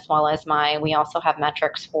team as well as we also have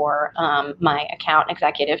metrics for my account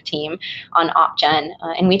executive team on OpGen,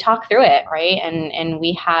 and we talk through it, right? And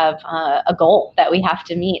we have a goal that we have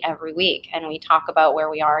to meet every week, and we talk about where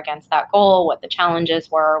we are against that goal, what the challenges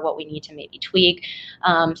were, what we need to maybe tweak.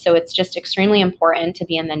 So it's just extremely important to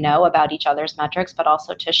be in the know about each other's metrics, but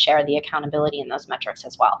also to share the accountability in those metrics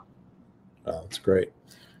as well. Oh, that's great.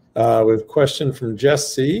 We have a question from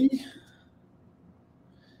Jesse.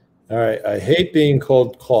 All right. I hate being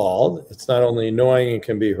cold called. It's not only annoying and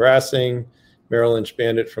can be harassing. Merrill Lynch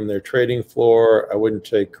banned it from their trading floor. I wouldn't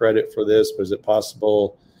take credit for this, but is it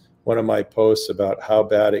possible one of my posts about how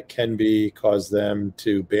bad it can be caused them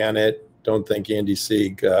to ban it? Don't think Andy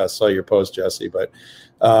Sieg saw your post, Jesse, but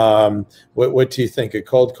what do you think of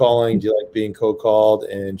cold calling? Do you like being cold called,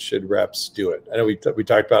 and should reps do it? I know we talked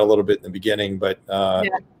about it a little bit in the beginning, but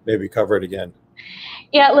maybe cover it again.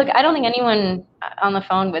 Yeah, look, I don't think anyone on the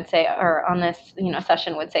phone would say, or on this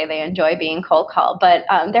session would say they enjoy being cold called, but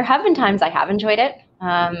there have been times I have enjoyed it.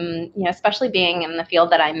 Especially being in the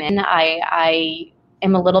field that I'm in, I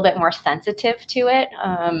am a little bit more sensitive to it,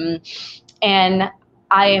 and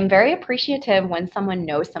I am very appreciative when someone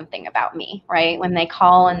knows something about me, right? When they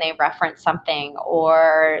call and they reference something,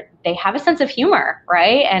 or they have a sense of humor,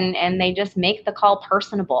 right? And they just make the call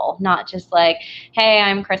personable, not just like, hey,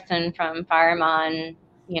 I'm Kristen from FireMon,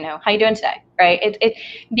 how you doing today, right? It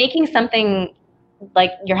making something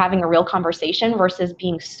like you're having a real conversation versus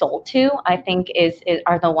being sold to, I think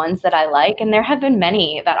are the ones that I like. And there have been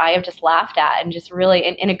many that I have just laughed at and just really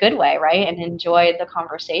in a good way, right? And enjoyed the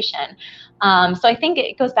conversation. So I think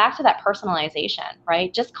it goes back to that personalization,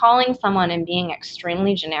 right? Just calling someone and being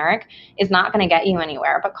extremely generic is not going to get you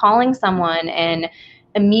anywhere, but calling someone and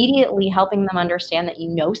immediately helping them understand that you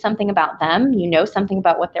know something about them, you know something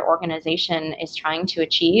about what their organization is trying to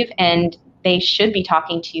achieve, and they should be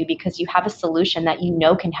talking to you because you have a solution that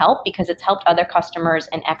can help because it's helped other customers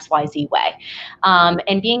in XYZ way.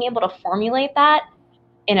 And being able to formulate that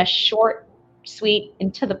in a short sweet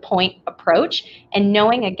and to the point approach, and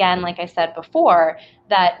knowing, again, like I said before,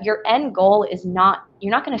 that your end goal is not,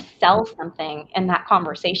 you're not going to sell something in that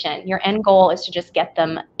conversation. Your end goal is to just get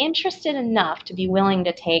them interested enough to be willing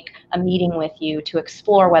to take a meeting with you to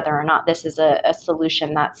explore whether or not this is a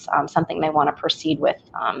solution that's something they want to proceed with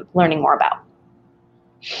learning more about.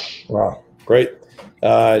 Wow, great.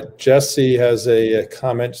 Jesse has a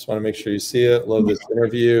comment. Just want to make sure you see it. Love this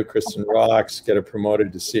interview. Kristen rocks. Get her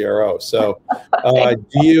promoted to CRO. So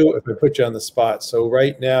do you, if I put you on the spot, so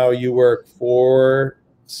right now you work for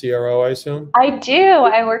CRO, I assume? I do.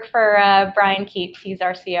 I work for Brian Keats. He's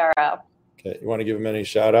our CRO. Okay. You want to give him any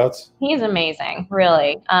shout outs? He's amazing,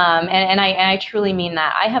 really. And I truly mean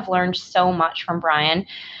that. I have learned so much from Brian.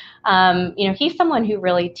 He's someone who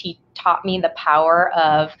really taught me the power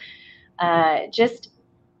of just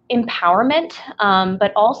empowerment,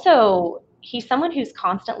 but also he's someone who's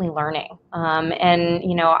constantly learning.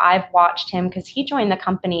 I've watched him, because he joined the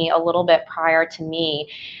company a little bit prior to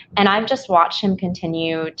me, and I've just watched him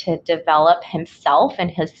continue to develop himself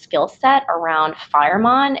and his skill set around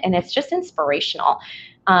FireMon, and it's just inspirational.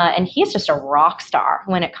 And he's just a rock star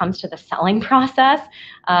when it comes to the selling process.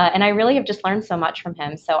 And I really have just learned so much from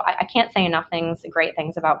him. So I can't say enough great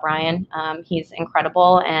things about Brian. He's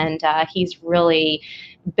incredible, and he's really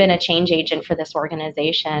been a change agent for this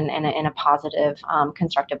organization in a positive,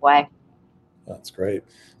 constructive way. That's great.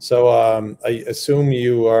 So I assume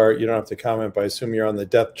you don't have to comment, but I assume you're on the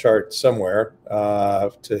depth chart somewhere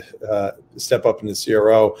to step up into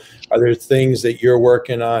CRO. Are there things that you're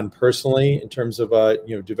working on personally in terms of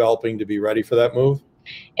developing to be ready for that move?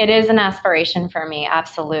 It is an aspiration for me,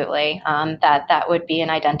 absolutely. That would be an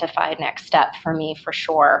identified next step for me, for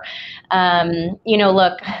sure.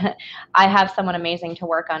 Look, I have someone amazing to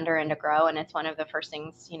work under and to grow, and it's one of the first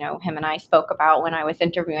things, him and I spoke about when I was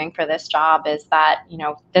interviewing for this job, is that,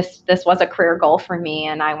 this was a career goal for me,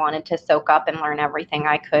 and I wanted to soak up and learn everything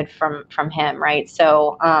I could from him, right?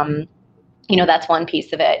 So, that's one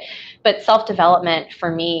piece of it. But self-development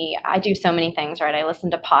for me, I do so many things, right? I listen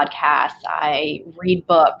to podcasts, I read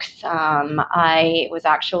books. I was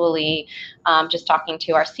actually just talking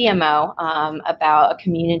to our CMO about a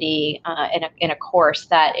community in a course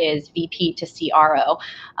that is VP to CRO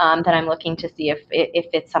that I'm looking to see if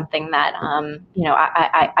it's something that,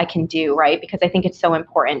 I can do, right? Because I think it's so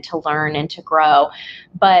important to learn and to grow.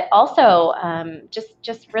 But also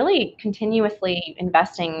just really continuously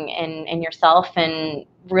investing in yourself and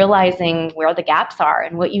realizing where the gaps are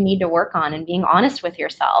and what you need to work on, and being honest with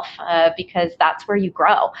yourself, because that's where you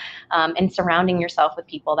grow, and surrounding yourself with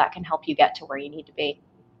people that can help you get to where you need to be.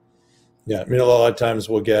 Yeah, I mean, a lot of times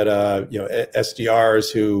we'll get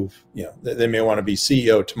SDRs who they may want to be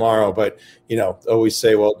CEO tomorrow, but always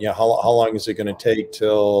say, well, how long is it going to take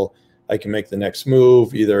till I can make the next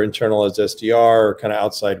move, either internal as SDR or kind of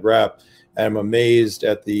outside rep? And I'm amazed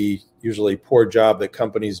at the usually poor job that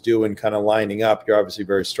companies do in kind of lining up. You're obviously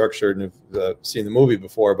very structured and have seen the movie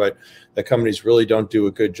before, but the companies really don't do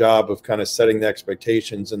a good job of kind of setting the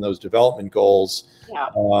expectations and those development goals. Yeah.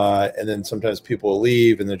 And then sometimes people will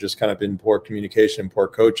leave, and they're just kind of in poor communication, poor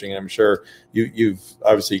coaching. And I'm sure you've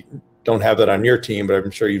obviously don't have that on your team, but I'm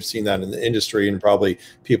sure you've seen that in the industry and probably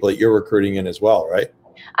people that you're recruiting in as well, right?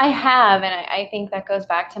 I have, and I think that goes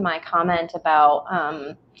back to my comment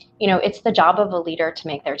about, it's the job of a leader to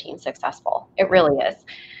make their team successful. It really is.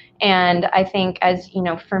 And I think, as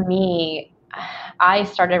for me, I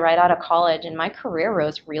started right out of college, and my career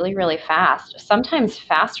rose really, really fast, sometimes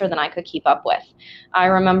faster than I could keep up with. I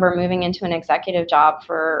remember moving into an executive job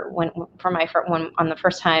on the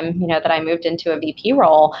first time, that I moved into a VP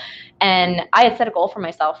role, and I had set a goal for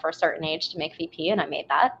myself for a certain age to make VP, and I made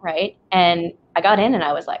that, right? And I got in, and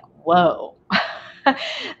I was like, whoa.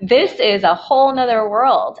 This is a whole nother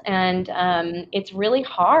world. And it's really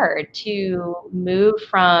hard to move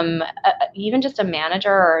from even just a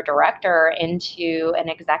manager or a director into an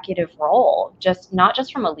executive role, not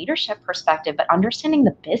just from a leadership perspective, but understanding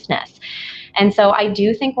the business. And so I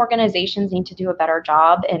do think organizations need to do a better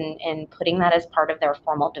job in putting that as part of their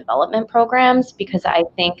formal development programs, because I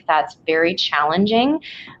think that's very challenging.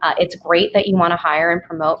 It's great that you want to hire and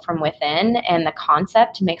promote from within, and the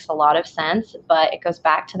concept makes a lot of sense, but it goes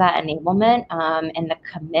back to that enablement and the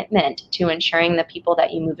commitment to ensuring the people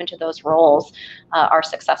that you move into those roles are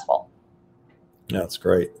successful. Yeah, that's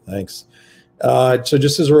great. Thanks. So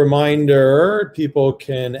just as a reminder, people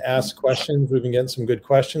can ask questions. We've been getting some good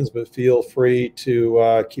questions, but feel free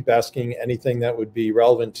to keep asking anything that would be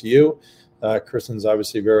relevant to you. Kristen's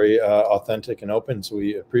obviously very authentic and open, so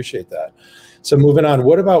we appreciate that. So moving on,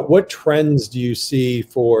 what trends do you see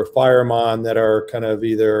for FireMon that are kind of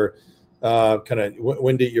either kind of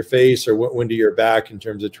wind at your face or wind at your back in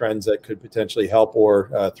terms of trends that could potentially help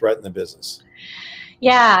or threaten the business?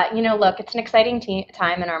 Yeah, look, it's an exciting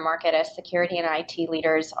time in our market as security and IT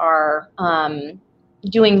leaders are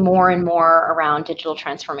doing more and more around digital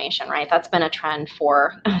transformation, right? That's been a trend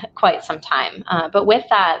for quite some time. But with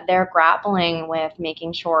that, they're grappling with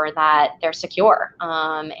making sure that they're secure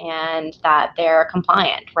and that they're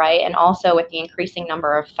compliant, right? And also with the increasing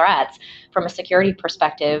number of threats from a security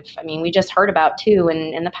perspective, I mean, we just heard about two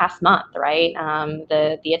in the past month, right?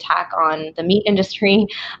 The attack on the meat industry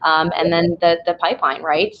and then the pipeline,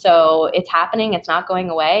 right? So it's happening, it's not going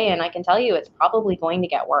away, and I can tell you it's probably going to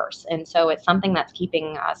get worse. And so it's something that's keeping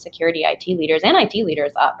security IT leaders and IT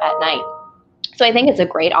leaders up at night. So I think it's a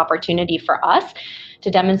great opportunity for us to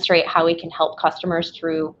demonstrate how we can help customers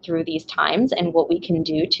through these times and what we can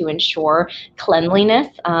do to ensure cleanliness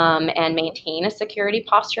and maintain a security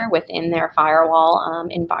posture within their firewall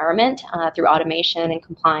environment through automation and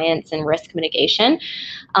compliance and risk mitigation.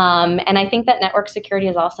 And I think that network security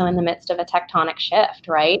is also in the midst of a tectonic shift,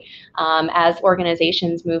 right? As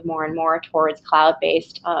organizations move more and more towards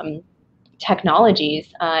cloud-based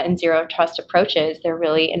technologies and zero trust approaches, they're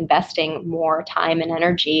really investing more time and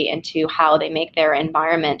energy into how they make their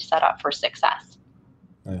environment set up for success.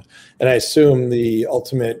 Yeah. And I assume the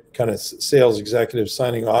ultimate kind of sales executive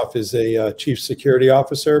signing off is a chief security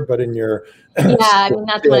officer, but in your I mean, that's one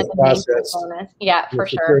of the main components. Yeah, for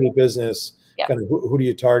sure. Security business, kind of who do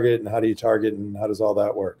you target and how do you target and how does all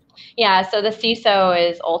that work? Yeah, so the CISO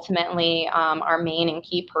is ultimately our main and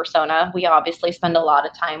key persona. We obviously spend a lot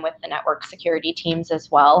of time with the network security teams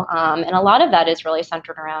as well. And a lot of that is really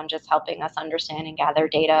centered around just helping us understand and gather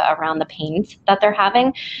data around the pains that they're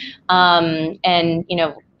having. And,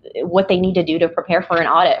 what they need to do to prepare for an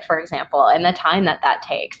audit, for example, and the time that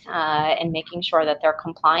takes, and making sure that they're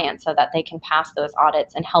compliant so that they can pass those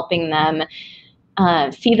audits and helping them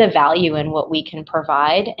see the value in what we can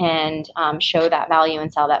provide and show that value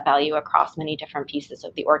and sell that value across many different pieces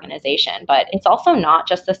of the organization. But it's also not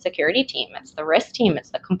just the security team, it's the risk team,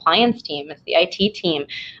 it's the compliance team, it's the IT team.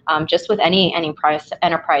 Just with any enterprise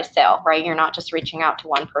sale, right? You're not just reaching out to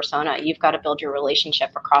one persona. You've got to build your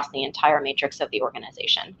relationship across the entire matrix of the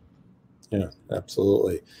organization. Yeah,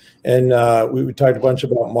 absolutely. And we talked a bunch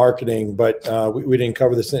about marketing, but we didn't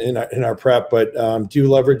cover this in our prep, but do you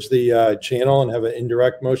leverage the channel and have an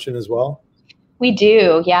indirect motion as well? We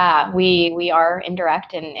do, yeah. We are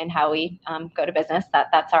indirect in how we go to business.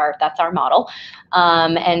 That's our model,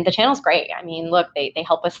 and the channel's great. I mean, look, they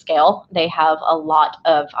help us scale. They have a lot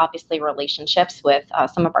of obviously relationships with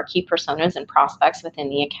some of our key personas and prospects within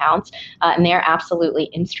the accounts, and they are absolutely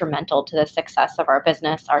instrumental to the success of our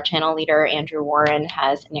business. Our channel leader, Andrew Warren,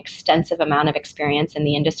 has an extensive amount of experience in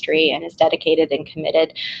the industry and is dedicated and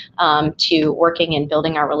committed to working and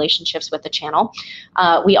building our relationships with the channel.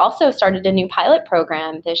 We also started a new pilot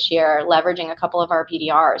program this year, leveraging a couple of our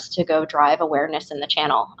BDRs to go drive awareness in the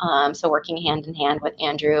channel. So working hand in hand with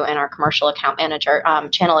Andrew and our commercial account manager,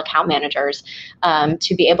 channel account managers,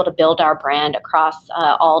 to be able to build our brand across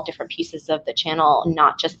all different pieces of the channel,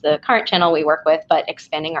 not just the current channel we work with, but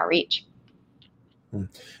expanding our reach.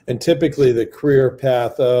 And typically the career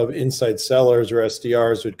path of inside sellers or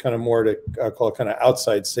SDRs would kind of more to call kind of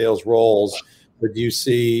outside sales roles. But do you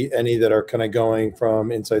see any that are kind of going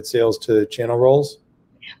from inside sales to channel roles?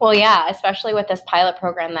 Well, yeah, especially with this pilot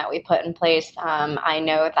program that we put in place. I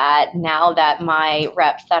know that now that my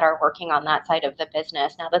reps that are working on that side of the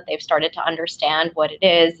business, now that they've started to understand what it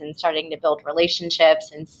is and starting to build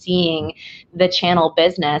relationships and seeing the channel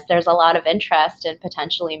business, there's a lot of interest in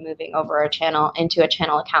potentially moving over into a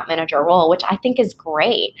channel account manager role, which I think is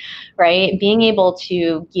great, right? Being able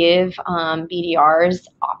to give BDRs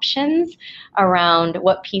options around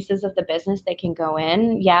what pieces of the business they can go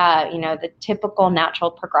in. Yeah, the typical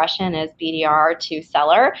natural progression is BDR to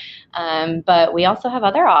seller, but we also have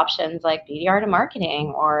other options like BDR to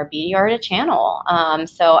marketing or BDR to channel.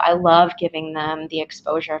 So I love giving them the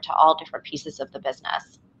exposure to all different pieces of the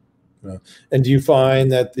business. And do you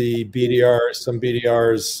find that some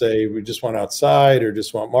BDRs say we just want outside or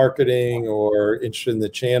just want marketing or interested in the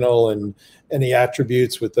channel, and any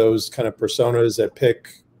attributes with those kind of personas that pick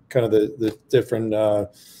kind of the different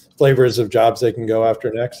flavors of jobs they can go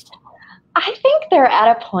after next? I think they're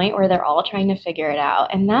at a point where they're all trying to figure it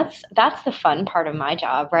out. And that's the fun part of my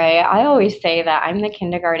job, right? I always say that I'm the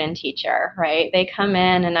kindergarten teacher, right? They come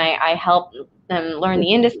in and I help them learn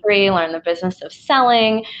the industry, learn the business of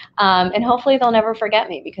selling, and hopefully they'll never forget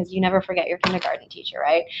me, because you never forget your kindergarten teacher,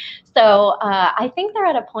 right? So I think they're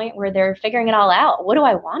at a point where they're figuring it all out. What do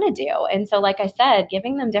I want to do? And so, like I said,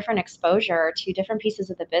 giving them different exposure to different pieces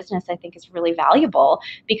of the business, I think, is really valuable,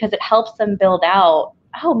 because it helps them build out,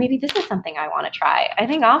 oh, maybe this is something I want to try. I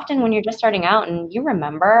think often when you're just starting out and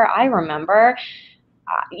I remember,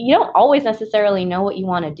 you don't always necessarily know what you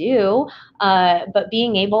want to do, but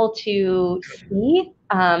being able to see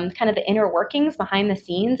kind of the inner workings behind the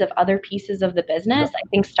scenes of other pieces of the business, I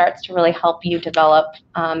think starts to really help you develop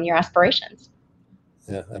your aspirations.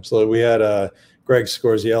 Yeah, absolutely. We had Greg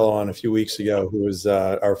Scorziello on a few weeks ago, who was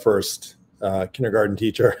our first kindergarten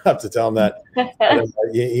teacher. I have to tell him that at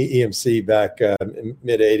EMC back in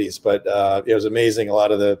mid 80s, but it was amazing. A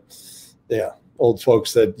lot of the old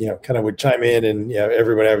folks that kind of would chime in, and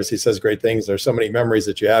everybody obviously says great things. There's so many memories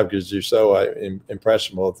that you have because you're so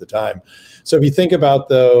impressionable at the time. So if you think about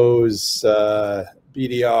those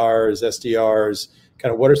BDRs, SDRs,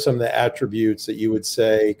 kind of what are some of the attributes that you would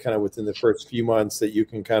say kind of within the first few months that you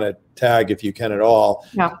can kind of tag, if you can at all,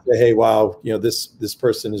 say, hey, wow, this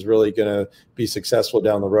person is really going to be successful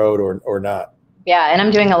down the road or not? Yeah, and I'm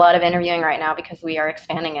doing a lot of interviewing right now because we are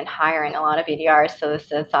expanding and hiring a lot of BDRs. So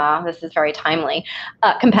this is very timely.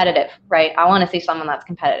 Competitive, right? I want to see someone that's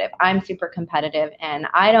competitive. I'm super competitive, and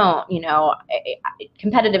I don't,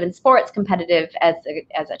 competitive in sports, competitive as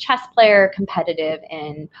a chess player, competitive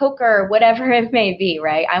in poker, whatever it may be,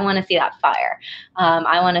 right? I want to see that fire.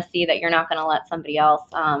 I want to see that you're not going to let somebody else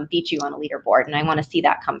beat you on a leaderboard, and I want to see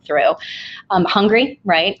that come through. Hungry,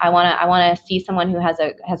 right? I want to see someone who has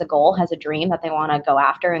a goal, has a dream that they want to go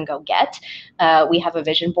after and go get. We have a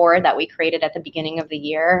vision board that we created at the beginning of the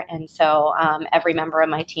year. And so every member of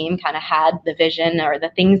my team kind of had the vision or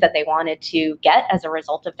the things that they wanted to get as a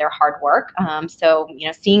result of their hard work. So,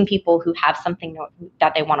 seeing people who have something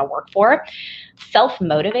that they want to work for.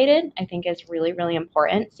 Self-motivated, I think, is really, really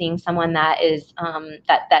important. Seeing someone that is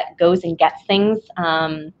that goes and gets things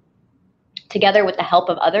together with the help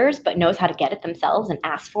of others, but knows how to get it themselves and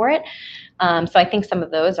ask for it. So I think some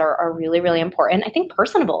of those are really, really important. I think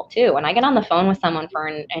personable too. When I get on the phone with someone for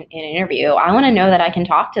an interview, I want to know that I can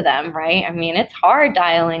talk to them, right? I mean, it's hard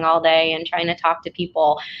dialing all day and trying to talk to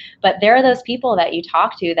people, but there are those people that you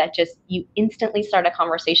talk to that just, you instantly start a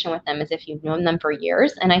conversation with them as if you've known them for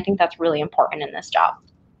years. And I think that's really important in this job.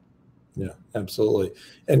 Yeah, absolutely.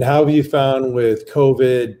 And how have you found with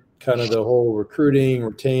COVID, kind of the whole recruiting,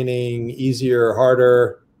 retaining, easier,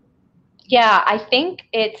 harder? Yeah, I think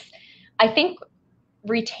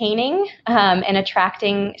retaining and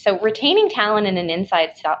attracting, so retaining talent in an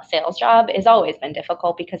inside sales job has always been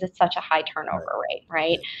difficult because it's such a high turnover rate,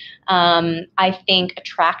 right? I think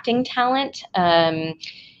attracting talent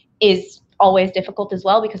is always difficult as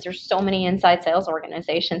well because there's so many inside sales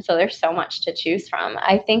organizations, so there's so much to choose from.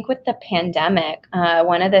 I think with the pandemic,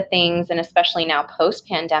 one of the things, and especially now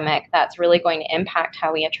post-pandemic, that's really going to impact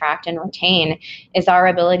how we attract and retain is our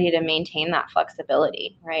ability to maintain that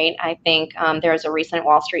flexibility, right? I think there's a recent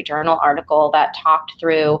Wall Street Journal article that talked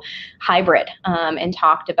through hybrid and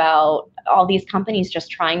talked about all these companies just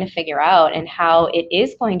trying to figure out and how it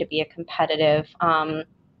is going to be a competitive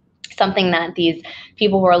something that these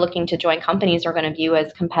people who are looking to join companies are going to view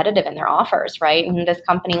as competitive in their offers, right? And this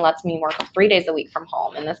company lets me work 3 days a week from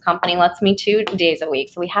home, and this company lets me 2 days a week.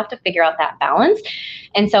 So we have to figure out that balance.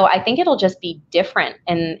 And so I think it'll just be different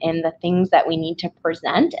in the things that we need to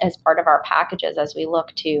present as part of our packages as we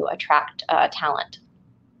look to attract talent.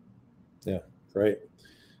 Yeah, great.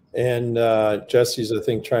 And Jesse's, I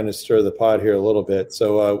think, trying to stir the pot here a little bit.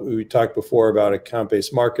 So we talked before about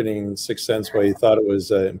account-based marketing, 6 cents, why you thought it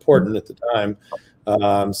was important at the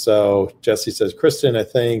time. So Jesse says, Kristen, I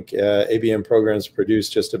think ABM programs produce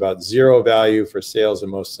just about zero value for sales in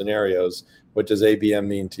most scenarios. What does ABM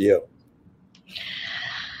mean to you?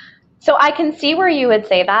 So I can see where you would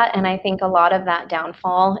say that, and I think a lot of that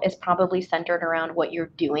downfall is probably centered around what you're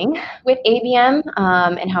doing with ABM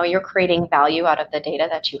and how you're creating value out of the data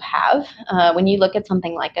that you have. When you look at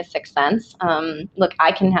something like a 6 cents, look,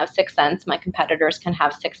 I can have 6 cents, my competitors can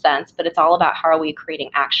have 6 cents, but it's all about how are we creating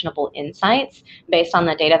actionable insights based on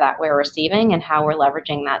the data that we're receiving and how we're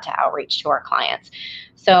leveraging that to outreach to our clients.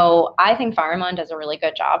 So I think Firemon does a really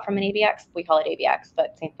good job from an ABX. We call it ABX,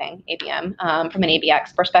 but same thing, ABM. From an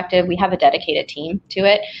ABX perspective, We have a dedicated team to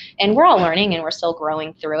it, and we're all learning and we're still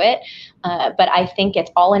growing through it. But I think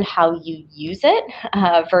it's all in how you use it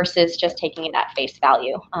versus just taking it at face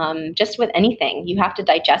value. Just with anything, you have to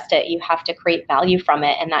digest it. You have to create value from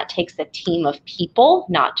it. And that takes a team of people,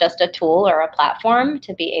 not just a tool or a platform,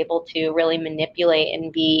 to be able to really manipulate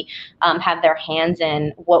and have their hands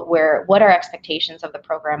in what our expectations of the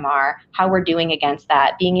program are, how we're doing against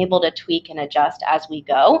that, being able to tweak and adjust as we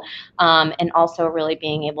go, and also really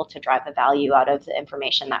being able to drive the value out of the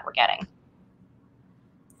information that we're getting.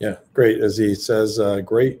 Yeah, great. As he says,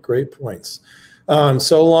 great points.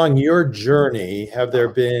 So along your journey, have there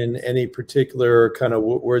been any particular kind of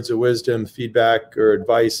words of wisdom, feedback, or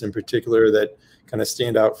advice in particular that kind of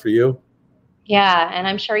stand out for you? Yeah, and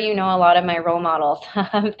I'm sure you know a lot of my role models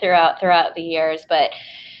throughout the years, but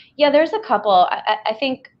yeah, there's a couple. I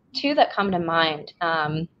think two that come to mind.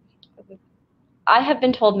 I have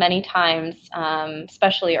been told many times,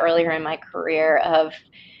 especially earlier in my career, of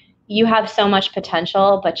you have so much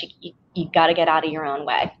potential, but you got to get out of your own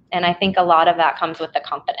way. And I think a lot of that comes with the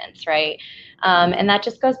confidence, right? And that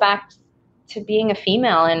just goes back to being a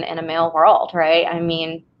female in a male world, right? I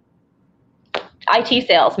mean, IT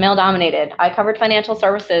sales, male dominated. I covered financial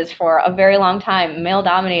services for a very long time, male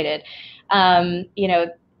dominated.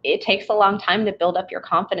 It takes a long time to build up your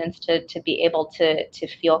confidence to be able to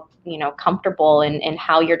feel, comfortable in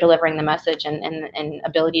how you're delivering the message and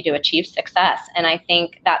ability to achieve success. And I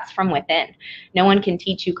think that's from within. No one can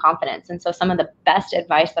teach you confidence. And so some of the best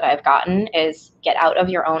advice that I've gotten is get out of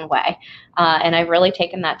your own way. And I've really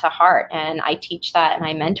taken that to heart, and I teach that and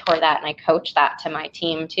I mentor that and I coach that to my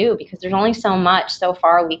team too, because there's only so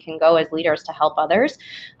far we can go as leaders to help others.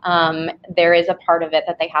 There is a part of it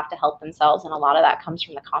that they have to help themselves, and a lot of that comes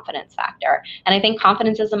from the confidence factor. And I think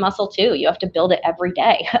confidence is a muscle too. You have to build it every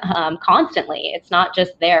day, constantly. It's not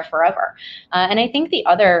just there forever. And I think the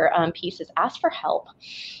other piece is ask for help.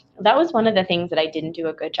 That was one of the things that I didn't do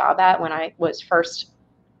a good job at when I was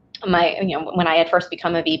when I had first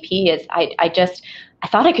become a VP, is I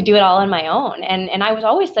thought I could do it all on my own. And I was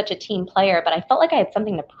always such a team player, but I felt like I had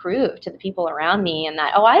something to prove to the people around me, and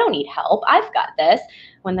that, I don't need help. I've got this.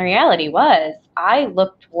 When the reality was I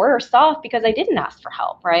looked worse off because I didn't ask for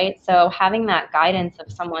help, right? So having that guidance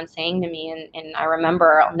of someone saying to me, and I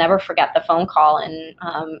remember, I'll never forget the phone call, and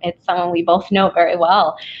it's someone we both know very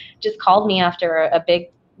well, just called me after a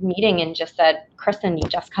big meeting and just said, Kristen, you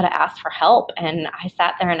just got to ask for help. And I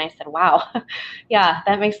sat there and I said, wow, yeah,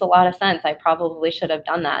 that makes a lot of sense. I probably should have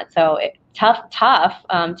done that. So tough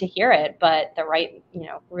to hear it, but the right,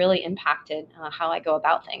 really impacted how I go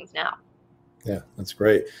about things now. Yeah, that's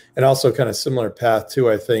great. And also kind of similar path too,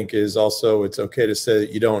 I think, is also it's okay to say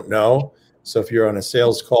that you don't know. So if you're on a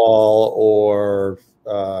sales call or,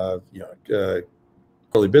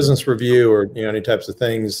 early business review or, any types of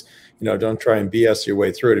things, don't try and BS your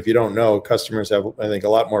way through it. If you don't know, customers have, I think, a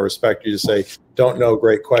lot more respect. You just say, don't know,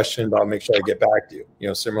 great question, but I'll make sure I get back to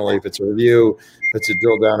you. Similarly, if it's a review, if it's a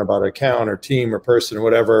drill down about an account or team or person or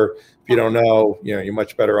whatever, if you don't know, you're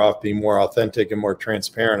much better off being more authentic and more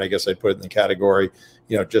transparent. I guess I'd put it in the category,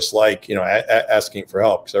 just like, asking for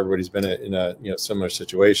help, because everybody's been in a similar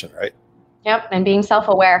situation, right? Yep, and being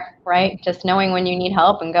self-aware, right? Just knowing when you need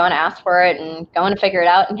help and going to ask for it and going to figure it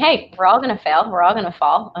out. And hey, we're all going to fail. We're all going to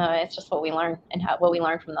fall. It's just what we learn and what we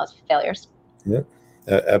learn from those failures. Yep,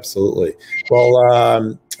 absolutely.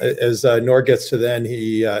 Well, as Nor gets to the end,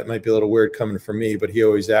 it might be a little weird coming from me, but he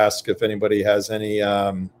always asks if anybody has any,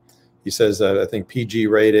 he says, I think PG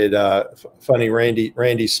rated funny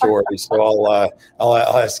Randy stories. So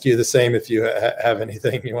I'll ask you the same if you have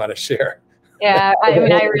anything you want to share. Yeah,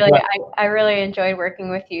 I really enjoyed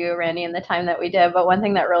working with you, Randy, in the time that we did. But one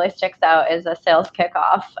thing that really sticks out is a sales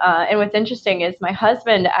kickoff. And what's interesting is my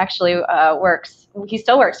husband actually he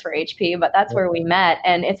still works for HP, but that's where we met.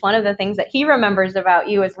 And it's one of the things that he remembers about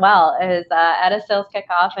you as well, is at a sales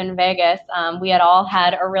kickoff in Vegas, we had all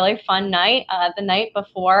had a really fun night the night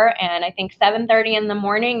before. And I think 7:30 in the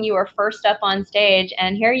morning, you were first up on stage.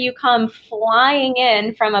 And here you come flying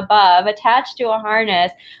in from above, attached to a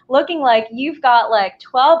harness, looking like you've got like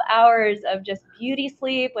 12 hours of just beauty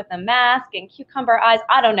sleep with a mask and cucumber eyes.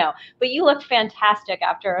 I don't know, but you looked fantastic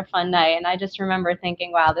after a fun night. And I just remember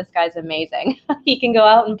thinking, wow, this guy's amazing. He can go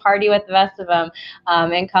out and party with the best of them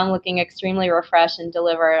and come looking extremely refreshed and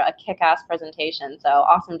deliver a kick-ass presentation. So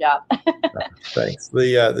awesome job. Thanks.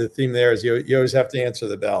 The theme there is you always have to answer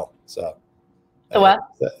the bell. So what?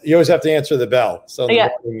 You always have to answer the bell. So yeah,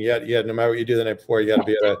 no matter what you do the night before, you got to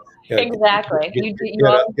be able to exactly. You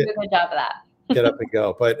always do a good job of that. Get up and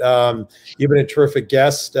go. But you've been a terrific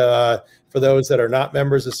guest. For those that are not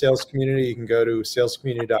members of Sales Community, you can go to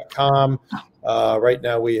salescommunity.com. Right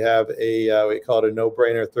now we have we call it a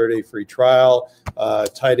no-brainer 30-day free trial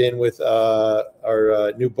tied in with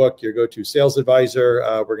our new book, Your Go-To Sales Advisor.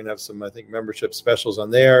 We're going to have some, I think, membership specials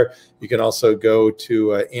on there. You can also go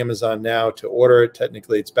to Amazon now to order it.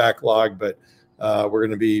 Technically, it's backlogged, but we're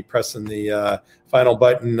going to be pressing the final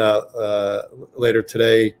button later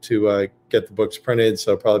today to get the books printed.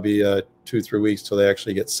 So probably be 2-3 weeks till they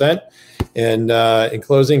actually get sent. And in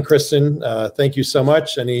closing, Kristen, thank you so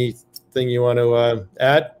much. Anything you want to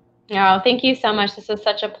add? No, thank you so much. This was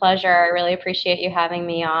such a pleasure. I really appreciate you having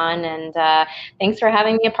me on, and thanks for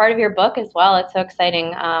having me a part of your book as well. It's so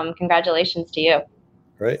exciting. Congratulations to you.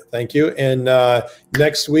 Great, thank you. And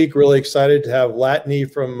next week, really excited to have Latany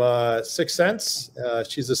from 6th Sense.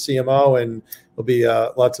 She's a CMO, and there'll be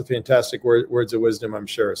lots of fantastic words of wisdom, I'm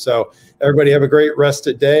sure. So everybody have a great rest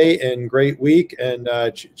of the day and great week, and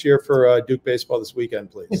cheer for Duke baseball this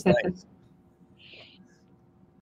weekend, please. Thanks.